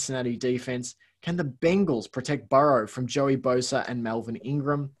Cincinnati defense? Can the Bengals protect Burrow from Joey Bosa and Melvin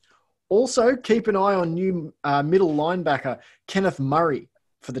Ingram? Also, keep an eye on new middle linebacker Kenneth Murray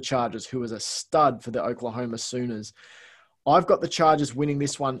for the Chargers, who is a stud for the Oklahoma Sooners. I've got the Chargers winning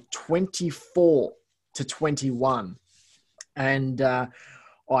this one 24-21. And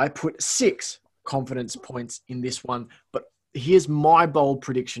I put 6 confidence points in this one, but here's my bold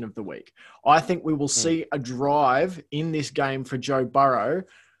prediction of the week. I think we will see a drive in this game for Joe Burrow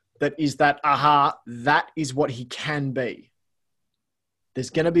that is that is what he can be. There's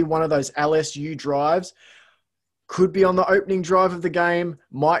going to be one of those LSU drives. Could be on the opening drive of the game,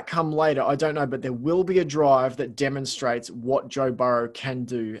 might come later. I don't know, but there will be a drive that demonstrates what Joe Burrow can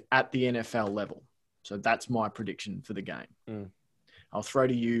do at the NFL level. So that's my prediction for the game. I'll throw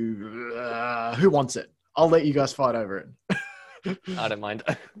to you. Who wants it? I'll let you guys fight over it. I don't mind.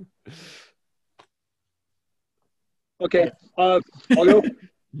 Okay. I'll go.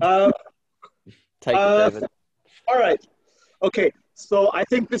 Take it, David. All right. Okay. So I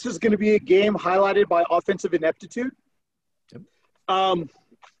think this is going to be a game highlighted by offensive ineptitude. Yep.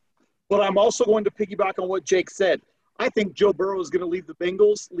 But I'm also going to piggyback on what Jake said. I think Joe Burrow is going to lead the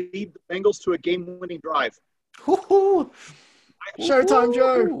Bengals to a game-winning drive. Woo-hoo. Showtime,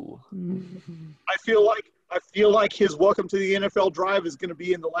 Joe. I feel like his welcome to the NFL drive is going to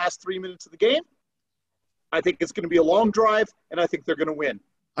be in the last 3 minutes of the game. I think it's going to be a long drive, and I think they're going to win.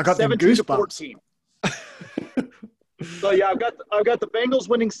 I got them goosebumps. 14. So yeah, I've got the Bengals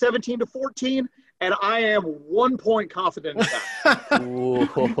winning 17-14, and I am 1 point confident in that.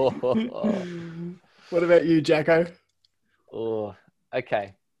 What about you, Jacko? Oh,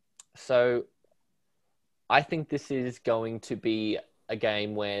 okay. So I think this is going to be a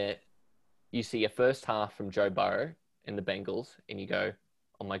game where you see a first half from Joe Burrow and the Bengals, and you go,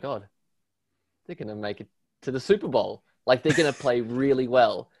 oh my God, they're going to make it to the Super Bowl. Like, they're going to play really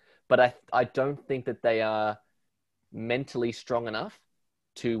well. But I don't think that they are mentally strong enough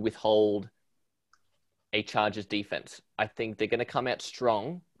to withhold a Chargers defense. I think they're going to come out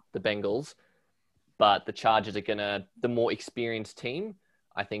strong, the Bengals, but the Chargers are going to, the more experienced team,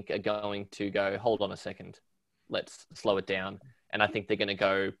 I think are going to go, hold on a second, let's slow it down. And I think they're going to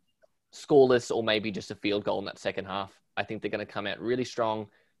go scoreless or maybe just a field goal in that second half. I think they're going to come out really strong,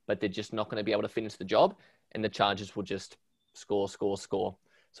 but they're just not going to be able to finish the job. And the Chargers will just score.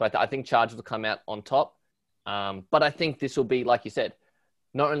 So I think Chargers will come out on top. But I think this will be, like you said,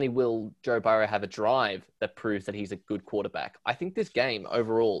 not only will Joe Burrow have a drive that proves that he's a good quarterback, I think this game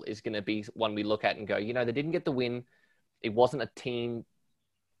overall is going to be one we look at and go, you know, they didn't get the win. It wasn't a team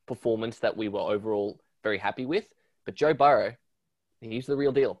performance that we were overall very happy with. But Joe Burrow, he's the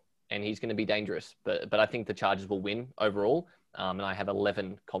real deal, and he's going to be dangerous. But I think the Chargers will win overall, and I have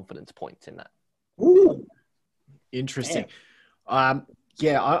 11 confidence points in that. Ooh. Interesting.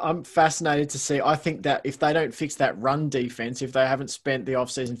 I'm fascinated to see. I think that if they don't fix that run defense, if they haven't spent the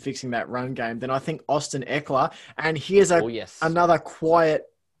offseason fixing that run game, then I think Austin Eckler, and here's another quiet,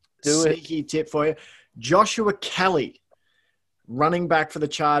 sneaky tip for you, Joshua Kelly, running back for the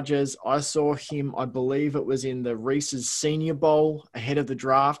Chargers. I saw him, I believe it was in the Reese's Senior Bowl ahead of the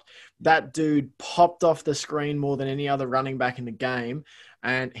draft. That dude popped off the screen more than any other running back in the game,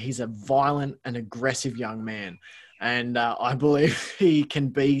 and he's a violent and aggressive young man. And I believe he can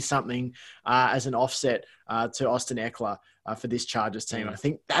be something as an offset to Austin Eckler for this Chargers team. I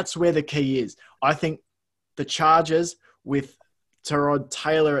think that's where the key is. I think the Chargers with Tyrod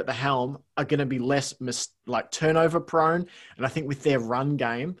Taylor at the helm are going to be less turnover prone. And I think with their run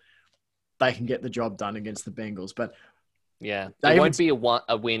game, they can get the job done against the Bengals. But yeah, it won't be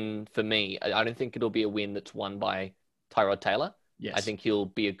a win for me. I don't think it'll be a win that's won by Tyrod Taylor. Yes. I think he'll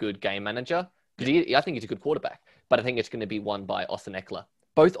be a good game manager because I think he's a good quarterback. But I think it's going to be won by Austin Eckler,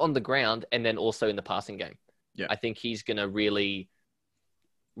 both on the ground and then also in the passing game. Yeah. I think he's going to really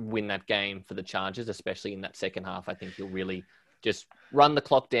win that game for the Chargers, especially in that second half. I think he'll really just run the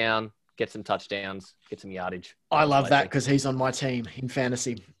clock down, get some touchdowns, get some yardage. I love that because he's on my team in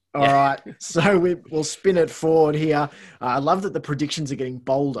fantasy. All right. So we'll spin it forward here. I love that the predictions are getting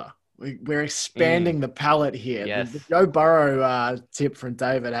bolder. We're expanding the palette here. Yes. The Joe Burrow tip from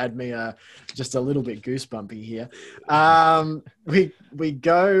David had me just a little bit goosebumpy here. We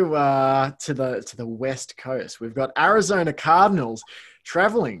go to the West Coast. We've got Arizona Cardinals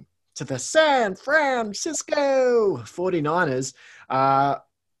traveling to the San Francisco 49ers. A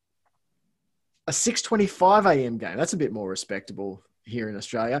 6:25 a.m. game. That's a bit more respectable here in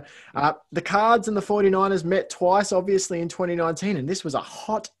Australia. The Cards and the 49ers met twice, obviously, in 2019, and this was a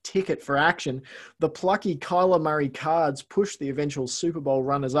hot ticket for action. The plucky Kyler Murray Cards pushed the eventual Super Bowl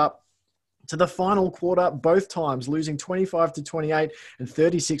runners-up to the final quarter, both times, losing 25-28 and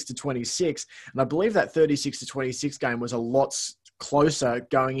 36-26. And I believe that 36-26 game was a lot closer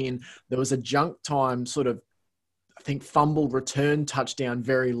going in. There was a junk time sort of, I think, fumble return touchdown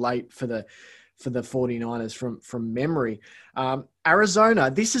very late for the 49ers from memory.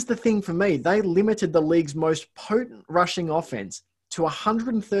 Arizona, this is the thing for me. They limited the league's most potent rushing offense to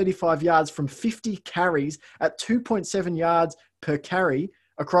 135 yards from 50 carries at 2.7 yards per carry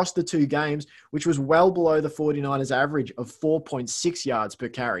across the two games, which was well below the 49ers average of 4.6 yards per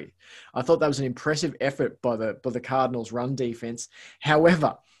carry. I thought that was an impressive effort by the Cardinals run defense.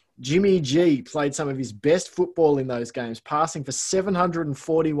 However, Jimmy G played some of his best football in those games, passing for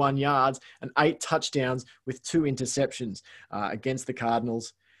 741 yards and 8 touchdowns with 2 interceptions against the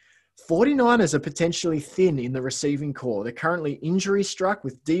Cardinals. 49ers are potentially thin in the receiving core. They're currently injury-struck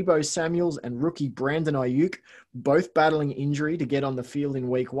with Deebo Samuels and rookie Brandon Ayuk, both battling injury to get on the field in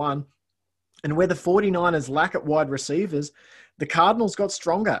week 1. And where the 49ers lack at wide receivers, the Cardinals got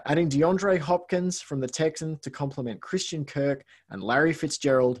stronger, adding DeAndre Hopkins from the Texans to complement Christian Kirk and Larry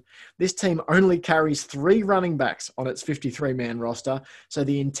Fitzgerald. This team only carries 3 running backs on its 53-man roster, so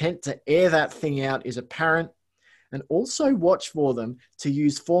the intent to air that thing out is apparent. And also watch for them to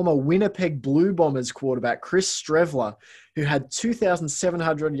use former Winnipeg Blue Bombers quarterback Chris Strevler, who had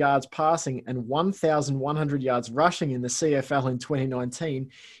 2,700 yards passing and 1,100 yards rushing in the CFL in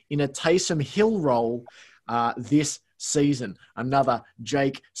 2019 in a Taysom Hill role this season. Another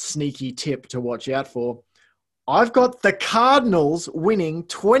Jake sneaky tip to watch out for. I've got the Cardinals winning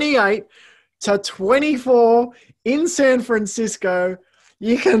 28-24 24 in San Francisco.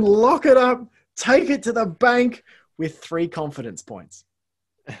 You can lock it up, take it to the bank with 3 confidence points.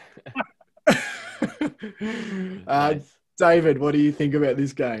 Nice. David, what do you think about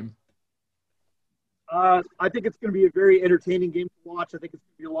this game? I think it's going to be a very entertaining game to watch. I think it's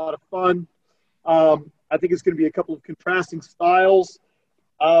going to be a lot of fun. I think it's going to be a couple of contrasting styles.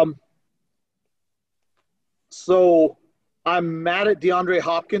 So I'm mad at DeAndre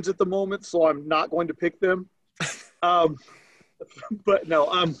Hopkins at the moment, so I'm not going to pick them. But no,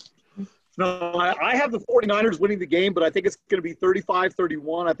 I have the 49ers winning the game, but I think it's going to be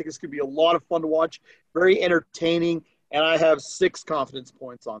 35-31. I think it's going to be a lot of fun to watch, very entertaining, and I have 6 confidence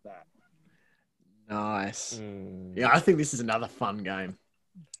points on that. Nice. Yeah, I think this is another fun game.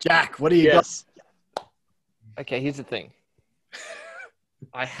 Jack, what do you got? Okay, here's the thing.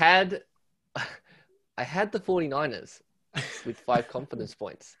 I had the 49ers with 5 confidence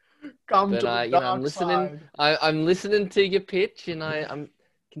points. I'm listening. I'm listening to your pitch, and I'm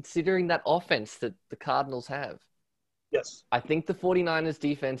considering that offense that the Cardinals have. Yes. I think the 49ers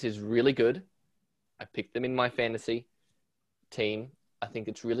defense is really good. I picked them in my fantasy team. I think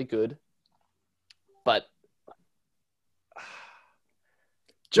it's really good. But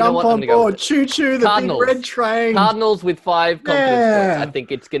jump on board, choo-choo, the big red train. Cardinals with 5 confidence points. I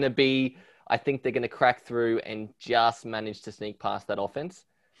think it's going to be. I think they're going to crack through and just manage to sneak past that offense,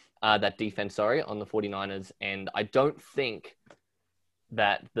 that defense. Sorry, on the 49ers, and I don't think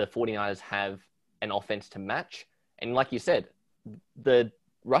that the 49ers have an offense to match. And like you said, the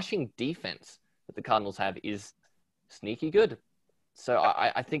rushing defense that the Cardinals have is sneaky good. So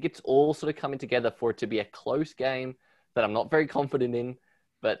I think it's all sort of coming together for it to be a close game that I'm not very confident in.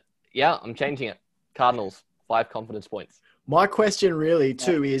 But yeah, I'm changing it. Cardinals, 5 confidence points. My question really,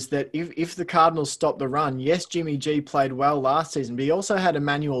 too, is that if the Cardinals stop the run, yes, Jimmy G played well last season, but he also had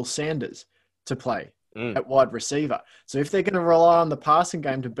Emmanuel Sanders to play at wide receiver. So if they're going to rely on the passing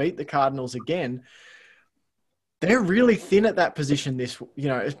game to beat the Cardinals again, they're really thin at that position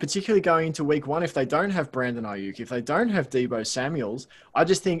particularly going into week 1. If they don't have Brandon Ayuk, if they don't have Deebo Samuels, I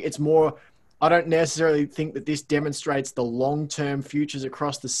just think it's more, I don't necessarily think that this demonstrates the long-term futures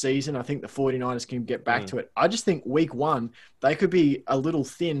across the season. I think the 49ers can get back to it. I just think week 1, they could be a little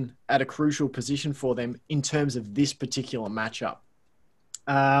thin at a crucial position for them in terms of this particular matchup.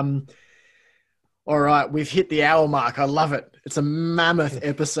 All right, we've hit the hour mark. I love it. It's a mammoth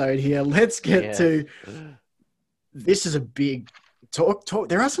episode here. Let's get to... This is a big talk.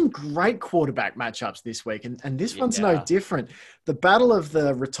 There are some great quarterback matchups this week, and this one's no different. The battle of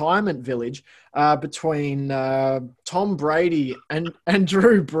the retirement village between Tom Brady and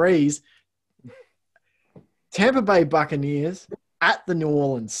Drew Brees. Tampa Bay Buccaneers at the New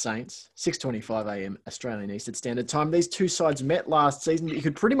Orleans Saints, 6:25 a.m. Australian Eastern Standard Time. These two sides met last season. You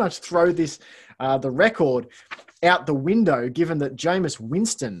could pretty much throw this, the record, out the window, given that Jameis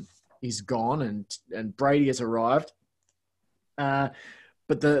Winston is gone and Brady has arrived. But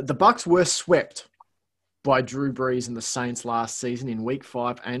the Bucs were swept by Drew Brees and the Saints last season in week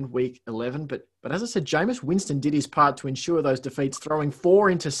 5 and week 11. But as I said, Jameis Winston did his part to ensure those defeats, throwing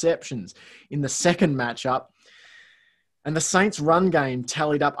 4 interceptions in the second matchup. And the Saints' run game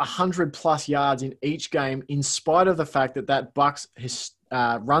tallied up 100-plus yards in each game, in spite of the fact that Bucs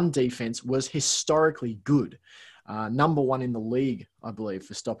run defense was historically good. Number 1 in the league, I believe,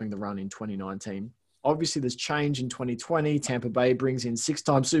 for stopping the run in 2019. Obviously, there's change in 2020. Tampa Bay brings in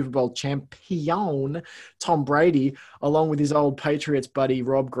 6-time Super Bowl champion Tom Brady, along with his old Patriots buddy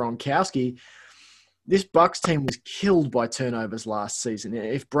Rob Gronkowski. This Bucs team was killed by turnovers last season.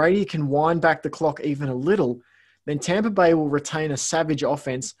 If Brady can wind back the clock even a little, then Tampa Bay will retain a savage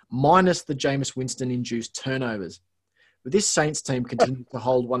offense minus the Jameis Winston-induced turnovers. But this Saints team continues to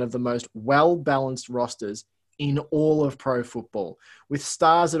hold one of the most well-balanced rosters in all of pro football, with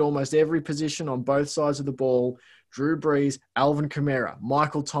stars at almost every position on both sides of the ball: Drew Brees, Alvin Kamara,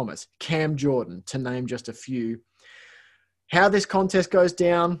 Michael Thomas, Cam Jordan, to name just a few. How this contest goes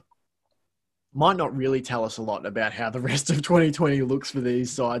down might not really tell us a lot about how the rest of 2020 looks for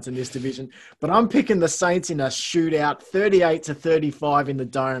these sides in this division, but I'm picking the Saints in a shootout, 38-35 in the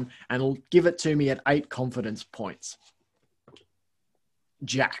Dome, and give it to me at 8 confidence points.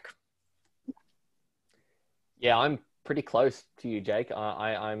 Jack. Yeah, I'm pretty close to you, Jake.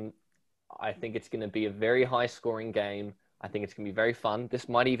 I think it's going to be a very high-scoring game. I think it's going to be very fun. This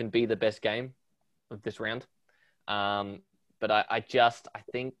might even be the best game of this round. But I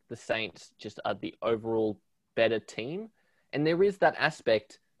think the Saints just are the overall better team. And there is that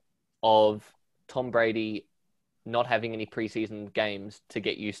aspect of Tom Brady not having any preseason games to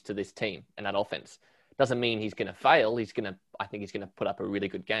get used to this team and that offense. Doesn't mean he's going to fail. I think he's going to put up a really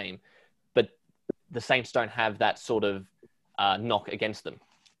good game. But the Saints don't have that sort of knock against them.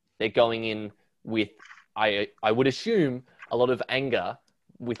 They're going in with, I would assume, a lot of anger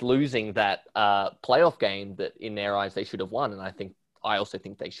with losing that playoff game that in their eyes they should have won. And I also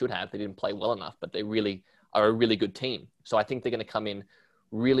think they should have. They didn't play well enough, but they really are a really good team. So I think they're going to come in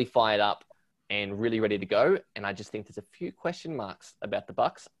really fired up and really ready to go. And I just think there's a few question marks about the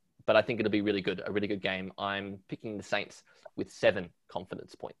Bucks, but I think it'll be a really good game. I'm picking the Saints with 7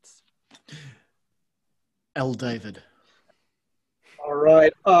 confidence points. L. David. All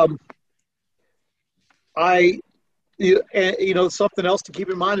right. Something else to keep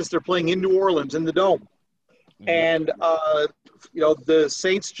in mind is they're playing in New Orleans in the Dome. Yep. And, the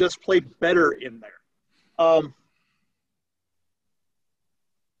Saints just played better in there.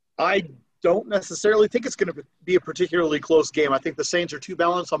 I don't necessarily think it's going to be a particularly close game. I think the Saints are too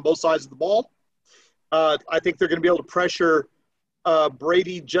balanced on both sides of the ball. I think they're going to be able to pressure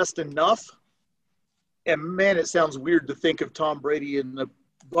Brady just enough. And, man, it sounds weird to think of Tom Brady in the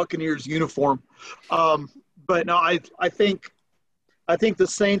Buccaneers uniform. But, no, I think the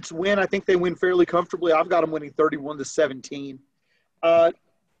Saints win. I think they win fairly comfortably. I've got them winning 31-17.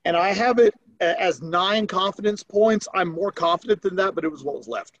 And I have it as 9 confidence points. I'm more confident than that, but it was what was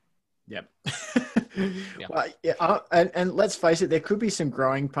left. Yep. Yeah. Well, yeah, and let's face it, there could be some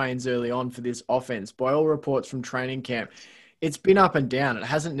growing pains early on for this offense. By all reports from training camp, it's been up and down. It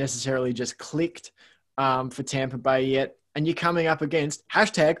hasn't necessarily just clicked for Tampa Bay yet. And you're coming up against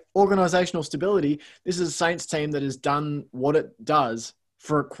 #organizational stability. This is a Saints team that has done what it does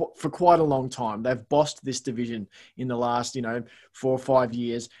for quite a long time. They've bossed this division in the last, 4 or 5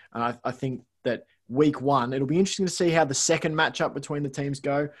 years. And I think that week 1, it'll be interesting to see how the second matchup between the teams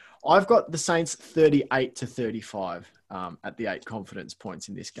go. I've got the Saints 38-35 at the 8 confidence points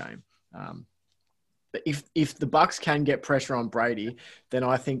in this game. But if the Bucks can get pressure on Brady, then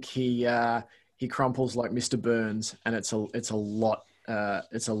I think he crumples like Mr. Burns, and it's a lot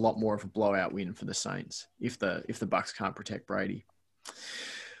more of a blowout win for the Saints if the Bucks can't protect Brady.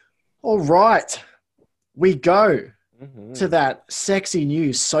 All right, we go to that sexy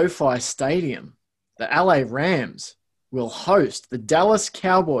new SoFi Stadium. The LA Rams will host the Dallas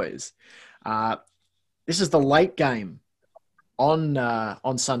Cowboys. This is the late game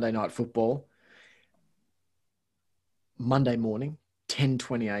on Sunday Night Football. Monday morning,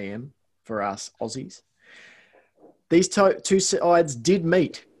 10:20 a.m. for us Aussies. These two sides did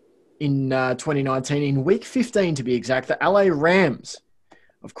meet in 2019, in week 15 to be exact. The LA Rams,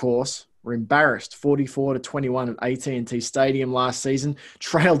 of course, were embarrassed 44-21 at AT&T Stadium last season,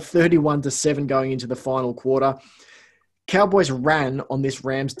 trailed 31-7 going into the final quarter. Cowboys ran on this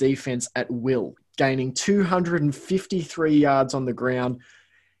Rams defense at will, gaining 253 yards on the ground.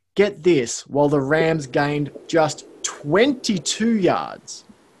 Get this, while the Rams gained just 22 yards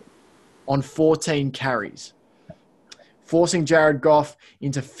on 14 carries, forcing Jared Goff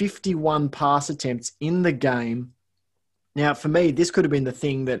into 51 pass attempts in the game. Now, for me, this could have been the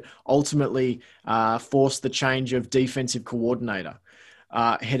thing that ultimately forced the change of defensive coordinator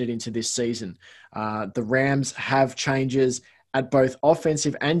headed into this season. The Rams have changes at both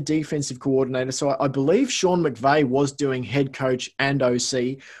offensive and defensive coordinator. So I believe Sean McVay was doing head coach and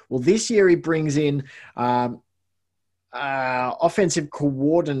OC. Well, this year he brings in offensive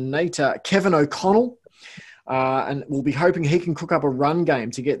coordinator Kevin O'Connell, and we'll be hoping he can cook up a run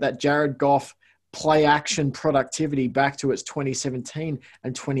game to get that Jared Goff play action productivity back to its 2017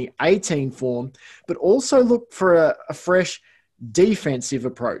 and 2018 form, but also look for a fresh defensive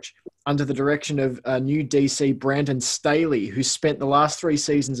approach under the direction of new DC Brandon Staley, who spent the last 3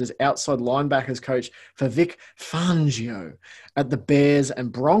 seasons as outside linebackers coach for Vic Fangio at the Bears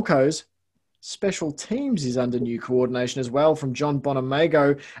and Broncos. Special teams is under new coordination as well from John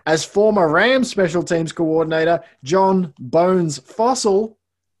Bonamago, as former Rams special teams coordinator John Bones Fossil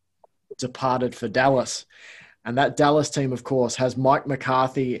departed for Dallas. And that Dallas team, of course, has Mike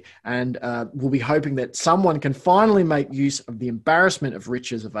McCarthy, and we'll be hoping that someone can finally make use of the embarrassment of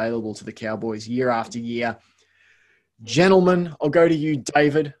riches available to the Cowboys year after year. Gentlemen, I'll go to you,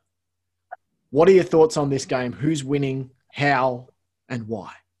 David. What are your thoughts on this game? Who's winning, how, and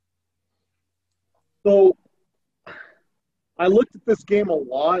why? So I looked at this game a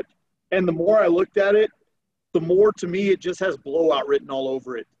lot, and the more I looked at it, the more to me it just has blowout written all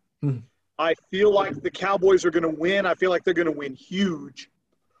over it. I feel like the Cowboys are going to win. I feel like they're going to win huge.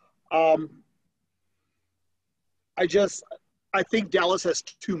 I think Dallas has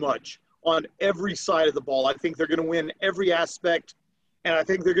too much on every side of the ball. I think they're going to win every aspect, and I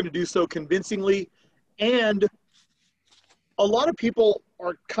think they're going to do so convincingly. And a lot of people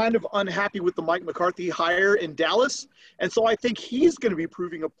are kind of unhappy with the Mike McCarthy hire in Dallas, and so I think he's going to be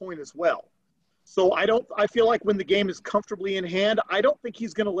proving a point as well. So I feel like when the game is comfortably in hand, I don't think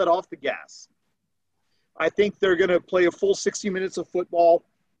he's going to let off the gas. I think they're going to play a full 60 minutes of football.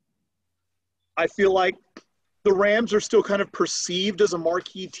 I feel like the Rams are still kind of perceived as a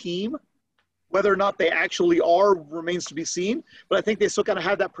marquee team. Whether or not they actually are remains to be seen, but I think they still kind of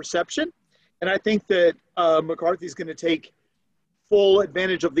have that perception. And I think that McCarthy's going to take full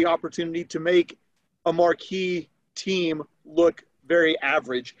advantage of the opportunity to make a marquee team look very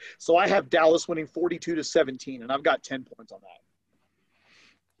average. So I have Dallas winning 42-17, and I've got 10 points on that.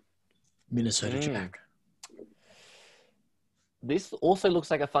 Minnesota Jack. This also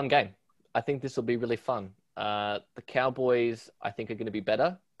looks like a fun game. I think this will be really fun. The Cowboys, I think, are going to be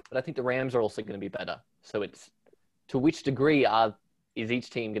better, but I think the Rams are also going to be better. So it's to which degree is each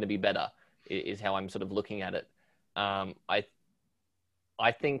team going to be better is how I'm sort of looking at it.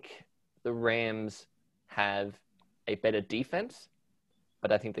 I think the Rams have a better defense,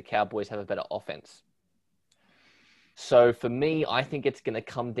 but I think the Cowboys have a better offense. So for me, I think it's going to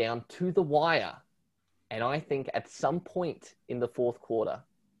come down to the wire. And I think at some point in the fourth quarter,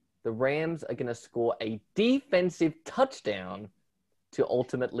 the Rams are going to score a defensive touchdown to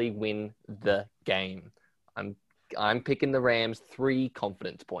ultimately win the game. I'm picking the Rams 3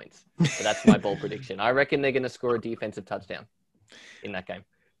 confidence points. So that's my bold prediction. I reckon they're going to score a defensive touchdown in that game.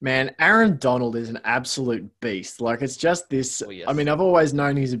 Man, Aaron Donald is an absolute beast. Like, it's just this. Oh, yes. I mean, I've always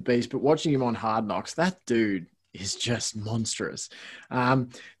known he's a beast, but watching him on Hard Knocks, that dude is just monstrous.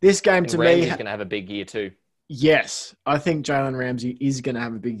 This game to me... Ramsey's going to have a big year too. Yes, I think Jalen Ramsey is going to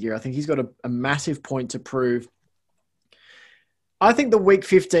have a big year. I think he's got a massive point to prove. I think the Week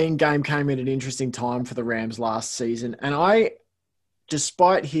 15 game came at an interesting time for the Rams last season. And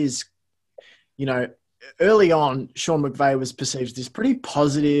despite his, early on, Sean McVay was perceived as this pretty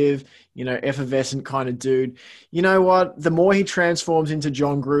positive, effervescent kind of dude. You know what? The more he transforms into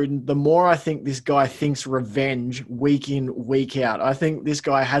John Gruden, the more I think this guy thinks revenge week in, week out. I think this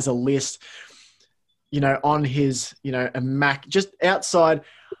guy has a list, on his, just outside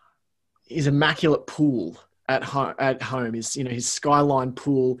his immaculate pool at home, his skyline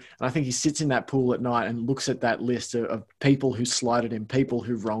pool. And I think he sits in that pool at night and looks at that list of people who slighted him, people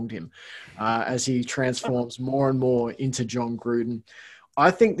who wronged him, as he transforms more and more into John Gruden.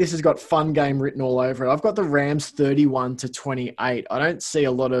 I think this has got fun game written all over it. I've got the Rams 31-28. I don't see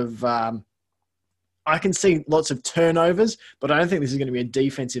a lot of, I can see lots of turnovers, but I don't think this is going to be a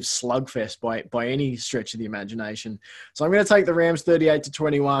defensive slugfest by any stretch of the imagination. So I'm going to take the Rams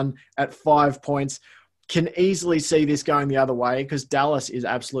 38-21 at 5 points. Can easily see this going the other way because Dallas is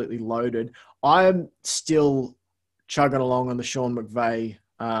absolutely loaded. I'm still chugging along on the Sean McVay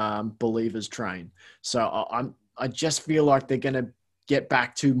believers train. So I just feel like they're going to get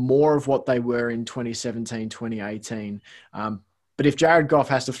back to more of what they were in 2017, 2018. But if Jared Goff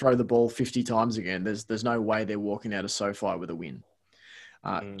has to throw the ball 50 times again, there's no way they're walking out of SoFi with a win.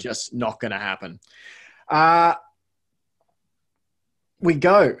 Just not going to happen. We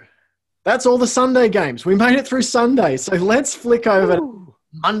go. That's all the Sunday games. We made it through Sunday. So let's flick over to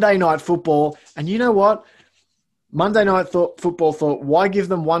Monday Night Football. And you know what? Monday Night Football thought, why give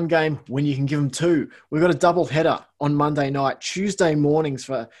them one game when you can give them 2? We've got a double header on Monday night, Tuesday mornings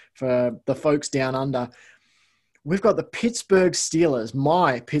for the folks down under. We've got the Pittsburgh Steelers,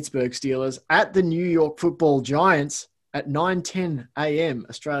 my Pittsburgh Steelers, at the New York Football Giants at 9:10 a.m.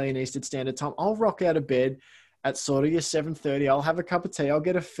 Australian Eastern Standard Time. I'll rock out of bed at sort of your 7:30. I'll have a cup of tea. I'll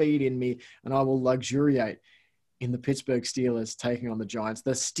get a feed in me, and I will luxuriate in the Pittsburgh Steelers taking on the Giants.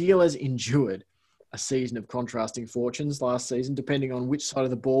 The Steelers endured a season of contrasting fortunes last season, depending on which side of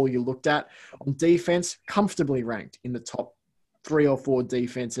the ball you looked at. On defense, comfortably ranked in the top 3 or 4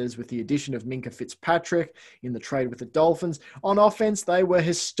 defenses with the addition of Minka Fitzpatrick in the trade with the Dolphins. On offense, they were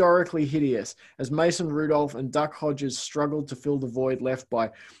historically hideous as Mason Rudolph and Duck Hodges struggled to fill the void left by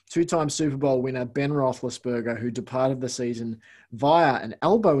 2-time Super Bowl winner Ben Roethlisberger, who departed the season via an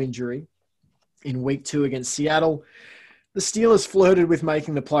elbow injury in week 2 against Seattle. The Steelers flirted with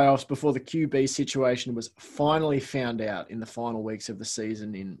making the playoffs before the QB situation was finally found out in the final weeks of the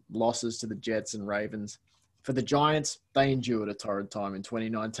season in losses to the Jets and Ravens. For the Giants, they endured a torrid time in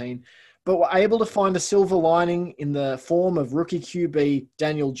 2019, but were able to find a silver lining in the form of rookie QB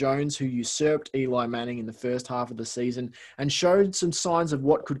Daniel Jones, who usurped Eli Manning in the first half of the season and showed some signs of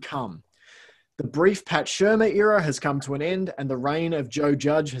what could come. The brief Pat Shurmur era has come to an end, and the reign of Joe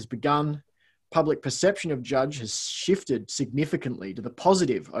Judge has begun. Public perception of Judge has shifted significantly to the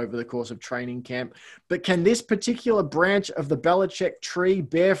positive over the course of training camp. But can this particular branch of the Belichick tree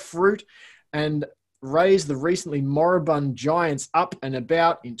bear fruit and raise the recently moribund Giants up and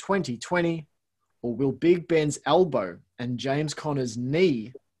about in 2020? Or will Big Ben's elbow and James Conner's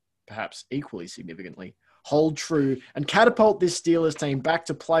knee perhaps equally significantly, hold true and catapult this Steelers team back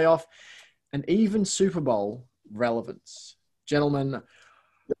to playoff and even Super Bowl relevance. Gentlemen,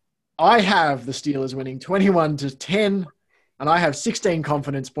 I have the Steelers winning 21-10, and I have 16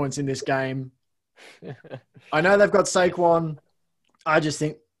 confidence points in this game. I know they've got Saquon. I just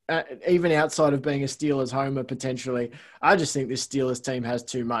think, even outside of being a Steelers homer potentially, I just think this Steelers team has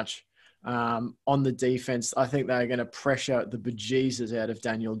too much on the defense. I think they're going to pressure the bejesus out of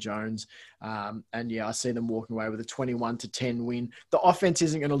Daniel Jones. And yeah, I see them walking away with a 21-10 win. The offense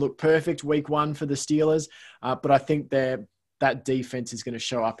isn't going to look perfect week one for the Steelers, but I think that defense is going to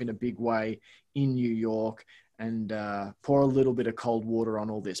show up in a big way in New York and pour a little bit of cold water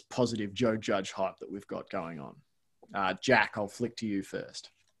on all this positive Joe Judge hype that we've got going on. Jack, I'll flick to you first.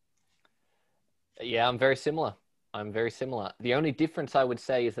 Yeah, I'm very similar. The only difference I would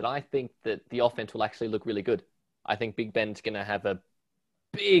say is that I think that the offense will actually look really good. I think Big Ben's going to have a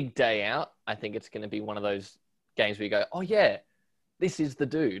big day out. I think it's going to be one of those games where you go, oh yeah, this is the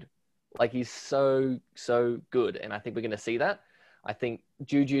dude. Like, he's so good. And I think we're going to see that. I think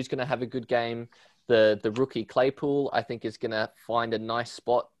Juju's going to have a good game. The rookie Claypool, I think, is going to find a nice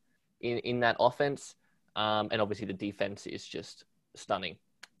spot in that offense. And obviously the defense is just stunning.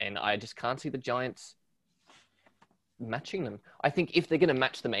 And I just can't see the Giants matching them. I think if they're going to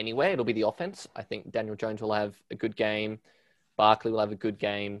match them anywhere, it'll be the offense. I think Daniel Jones will have a good game. Barkley will have a good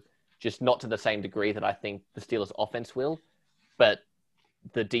game, just not to the same degree that I think the Steelers offense will. But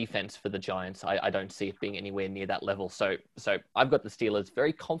the defense for the Giants, I don't see it being anywhere near that level. So I've got the Steelers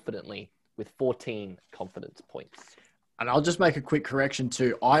very confidently with 14 confidence points. And I'll just make a quick correction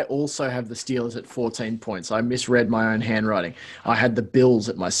too. I also have the Steelers at 14 points. I misread my own handwriting. I had the Bills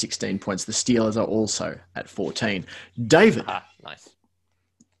at my 16 points. The Steelers are also at 14. David. Nice.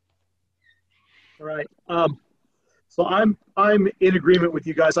 All right. So I'm in agreement with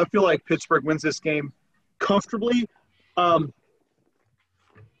you guys. I feel like Pittsburgh wins this game comfortably. I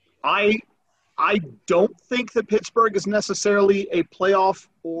don't think that Pittsburgh is necessarily a playoff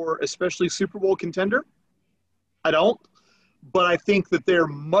or especially Super Bowl contender. I don't. But I think that they're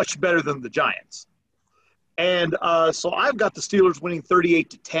much better than the Giants. And so I've got the Steelers winning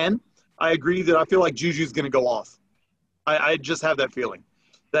 38-10. I agree that I feel like Juju's going to go off. I just have that feeling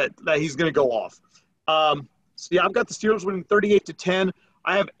that he's going to go off. So yeah, I've got the Steelers winning 38-10.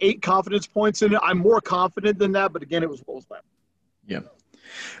 I have 8 confidence points in it. I'm more confident than that, but again, it was Wolves' plan.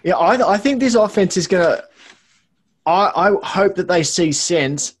 Yeah, I think this offense is going to – I hope that they see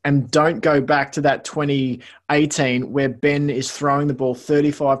sense and don't go back to that 2018 where Ben is throwing the ball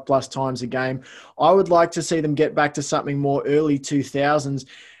 35 plus times a game. I would like to see them get back to something more early 2000s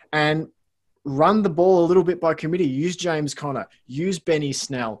and run the ball a little bit by committee. Use James Conner, use Benny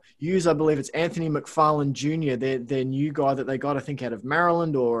Snell, use, I believe it's Anthony McFarland Jr., their new guy that they got, I think, out of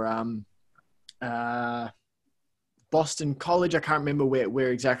Maryland or Boston College. I can't remember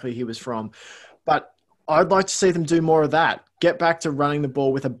where exactly he was from. But I'd like to see them do more of that. Get back to running the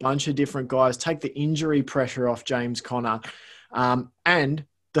ball with a bunch of different guys. Take the injury pressure off James Conner and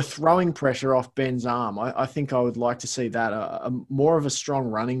the throwing pressure off Ben's arm. I think I would like to see that, more of a strong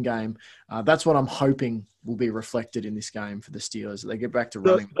running game. That's what I'm hoping will be reflected in this game for the Steelers. They get back to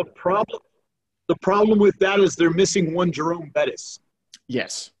running. The problem with that is they're missing one Jerome Bettis.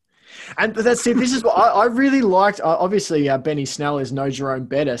 Yes. And that's it. This is what I really liked. Obviously, Benny Snell is no Jerome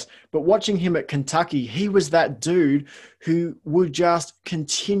Bettis, but watching him at Kentucky, he was that dude who would just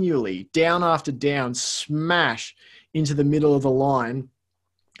continually, down after down, smash into the middle of the line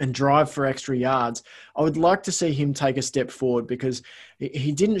and drive for extra yards. I would like to see him take a step forward because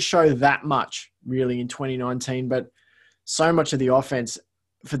he didn't show that much really in 2019, but so much of the offense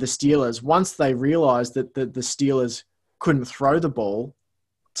for the Steelers, once they realized that the Steelers couldn't throw the ball,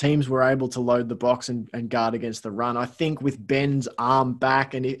 teams were able to load the box and guard against the run. I think with Ben's arm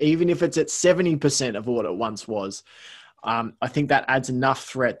back, and even if it's at 70% of what it once was, I think that adds enough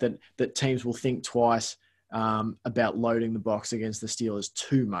threat that teams will think twice about loading the box against the Steelers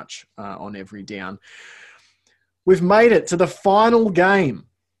too much on every down. We've made it to the final game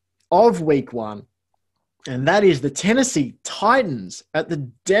of week one, and that is the Tennessee Titans at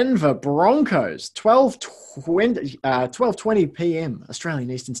the Denver Broncos, 12:20 p.m. Australian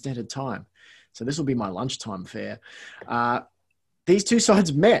Eastern Standard Time. So this will be my lunchtime fare. These two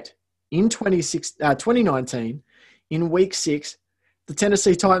sides met in 2019 in Week 6. The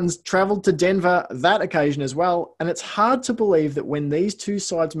Tennessee Titans traveled to Denver that occasion as well, and it's hard to believe that when these two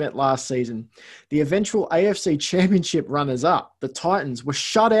sides met last season, the eventual AFC Championship runners-up, the Titans, were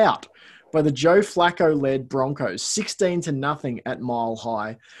shut out by the Joe Flacco-led Broncos, 16-0 at Mile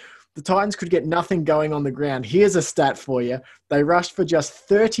High. The Titans could get nothing going on the ground. Here's a stat for you. They rushed for just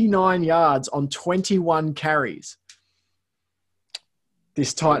 39 yards on 21 carries.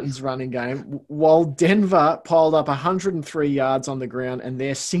 This Titans running game, while Denver piled up 103 yards on the ground, and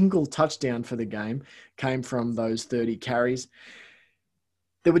their single touchdown for the game came from those 30 carries.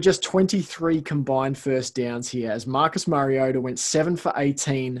 There were just 23 combined first downs here as Marcus Mariota went 7 for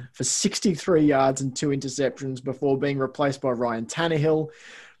 18 for 63 yards and 2 interceptions before being replaced by Ryan Tannehill.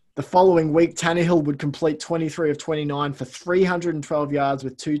 The following week, Tannehill would complete 23 of 29 for 312 yards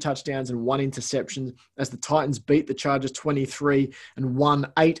with 2 touchdowns and 1 interception as the Titans beat the Chargers 23 and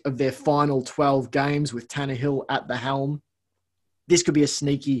won 8 of their final 12 games with Tannehill at the helm. This could be a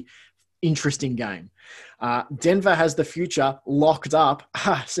sneaky, interesting game. Denver has the future locked up.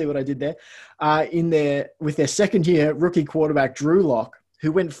 See what I did there? With their second-year rookie quarterback Drew Lock,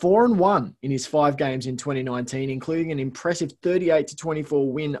 who went 4-1 in his 5 games in 2019, including an impressive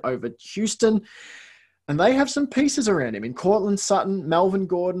 38-24 win over Houston. And they have some pieces around him in Cortland Sutton, Melvin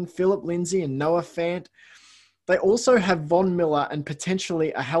Gordon, Philip Lindsay, and Noah Fant. They also have Von Miller and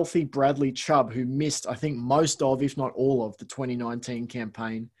potentially a healthy Bradley Chubb, who missed, I think, most of, if not all of, the 2019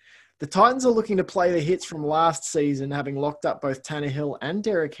 campaign. The Titans are looking to play the hits from last season, having locked up both Tannehill and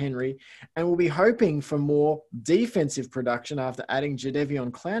Derrick Henry, and will be hoping for more defensive production after adding Jadeveon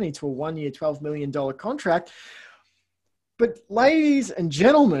Clowney to a 1-year, $12 million contract. But ladies and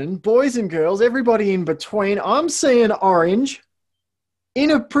gentlemen, boys and girls, everybody in between, I'm seeing orange in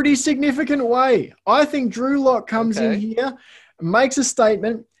a pretty significant way. I think Drew Lock comes in here, makes a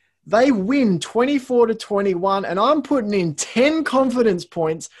statement. They win 24-21, and I'm putting in 10 confidence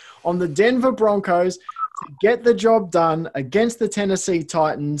points on the Denver Broncos to get the job done against the Tennessee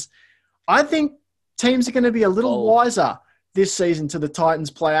Titans. I think teams are going to be a little wiser this season to the Titans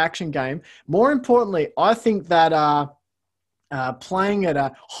play action game. More importantly, I think that playing at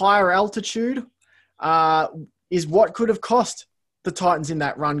a higher altitude is what could have cost the Titans in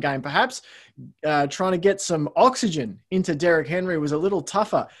that run game. Perhaps trying to get some oxygen into Derrick Henry was a little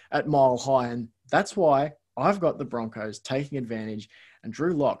tougher at Mile High, and that's why I've got the Broncos taking advantage, and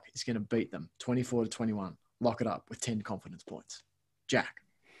Drew Lock is going to beat them 24-21. Lock it up with 10 confidence points. Jack.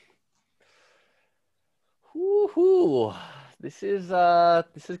 Woohoo! This is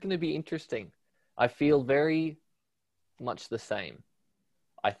going to be interesting. I feel very much the same.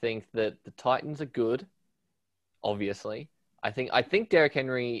 I think that the Titans are good, obviously. I think Derrick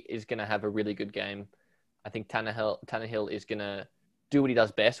Henry is going to have a really good game. I think Tannehill is going to do what he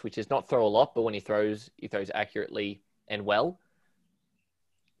does best, which is not throw a lot, but when he throws accurately and well.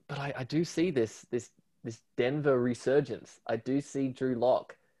 But I do see this Denver resurgence. I do see Drew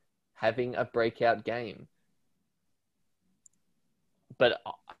Lock having a breakout game. But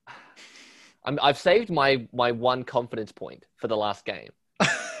I've saved my 1 confidence point for the last game.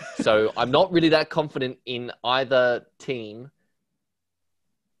 So I'm not really that confident in either team.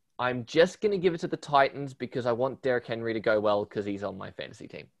 I'm just going to give it to the Titans because I want Derrick Henry to go well because he's on my fantasy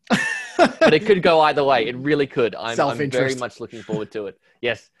team. But it could go either way. It really could. I'm very much looking forward to it.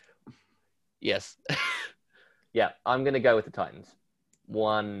 Yes. Yeah, I'm going to go with the Titans.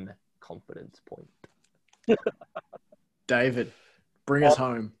 1 confidence point. David, bring us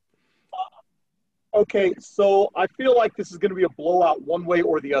home. Okay, so I feel like this is going to be a blowout one way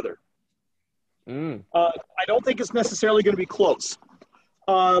or the other. I don't think it's necessarily going to be close.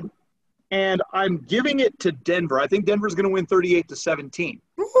 And I'm giving it to Denver. I think Denver's going to win 38-17.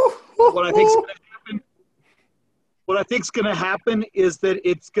 What I think's going to happen is that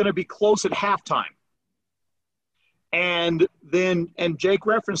it's going to be close at halftime. And Jake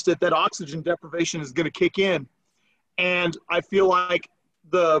referenced it, that oxygen deprivation is going to kick in. And I feel like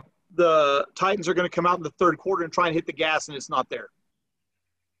the Titans are going to come out in the third quarter and try and hit the gas, and it's not there.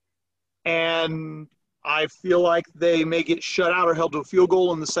 And I feel like they may get shut out or held to a field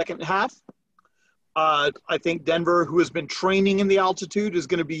goal in the second half. I think Denver, who has been training in the altitude, is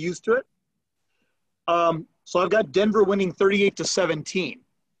going to be used to it. So I've got Denver winning 38-17.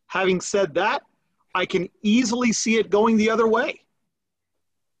 Having said that, I can easily see it going the other way.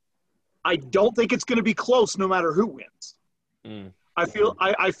 I don't think it's going to be close no matter who wins. I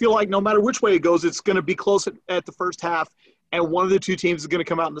feel like no matter which way it goes, it's going to be close at the first half, and one of the 2 teams is going to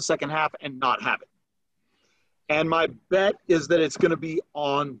come out in the second half and not have it. And my bet is that it's going to be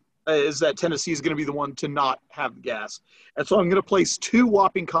that Tennessee is going to be the one to not have the gas. And so I'm going to place 2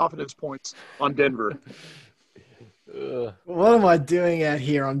 whopping confidence points on Denver. What am I doing out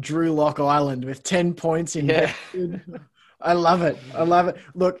here on Drew Lock Island with 10 points in? Yeah. I love it.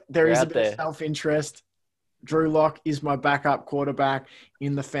 Look, there is a bit of self-interest. Drew Lock is my backup quarterback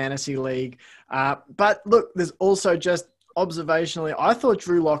in the fantasy league. But look, there's also just observationally, I thought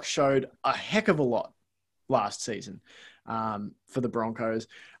Drew Lock showed a heck of a lot last season for the Broncos.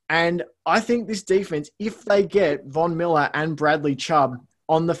 And I think this defense, if they get Von Miller and Bradley Chubb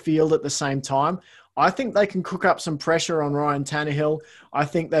on the field at the same time, I think they can cook up some pressure on Ryan Tannehill. I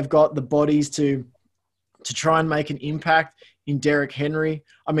think they've got the bodies to try and make an impact in Derrick Henry.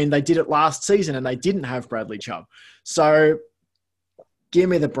 I mean, they did it last season and they didn't have Bradley Chubb. So give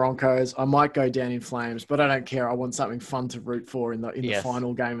me the Broncos. I might go down in flames, but I don't care. I want something fun to root for in the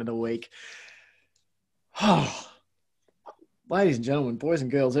final game of the week. Oh, ladies and gentlemen, boys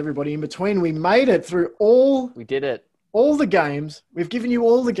and girls, everybody in between, we made it through We did it. All the games. We've given you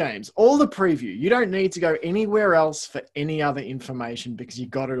all the games, all the preview. You don't need to go anywhere else for any other information because you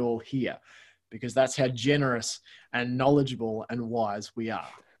got it all here, because that's how generous and knowledgeable and wise we are.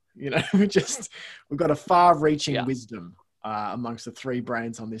 You know, we've got a far-reaching wisdom amongst the three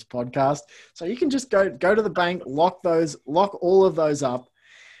brains on this podcast. So you can just go to the bank, lock all of those up,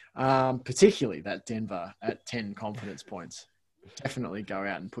 particularly that Denver at 10 confidence points. Definitely go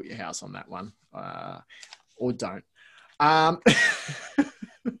out and put your house on that one, or don't. I'm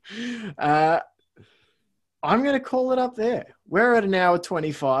going to call it up there. We're at an hour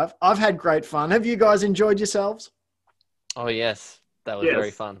 25. I've had great fun. Have you guys enjoyed yourselves? Oh, yes. That was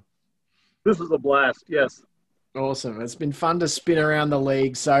very fun. This was a blast. Yes. Awesome. It's been fun to spin around the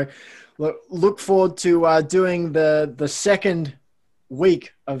league. So look forward to doing the second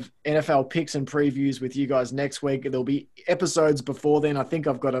week of NFL picks and previews with you guys next week. There'll be episodes before then. I think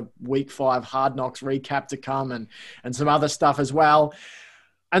I've got a week 5 Hard Knocks recap to come and some other stuff as well.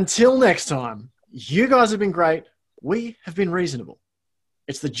 Until next time, you guys have been great. We have been reasonable.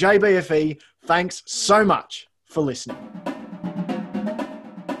 It's the JBFE. Thanks so much for listening.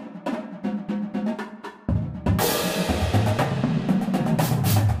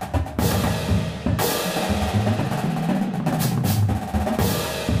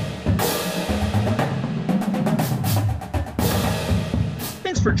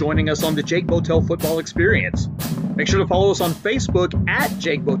 For joining us on the Jake Botel Football Experience. Make sure to follow us on Facebook at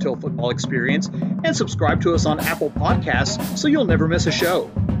Jake Botel Football Experience and subscribe to us on Apple Podcasts so you'll never miss a show.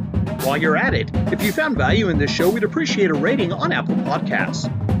 While you're at it, if you found value in this show, we'd appreciate a rating on Apple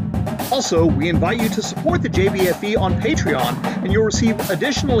Podcasts. Also, we invite you to support the JBFE on Patreon and you'll receive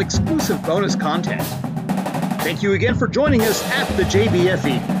additional exclusive bonus content. Thank you again for joining us at the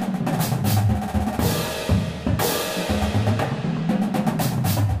JBFE.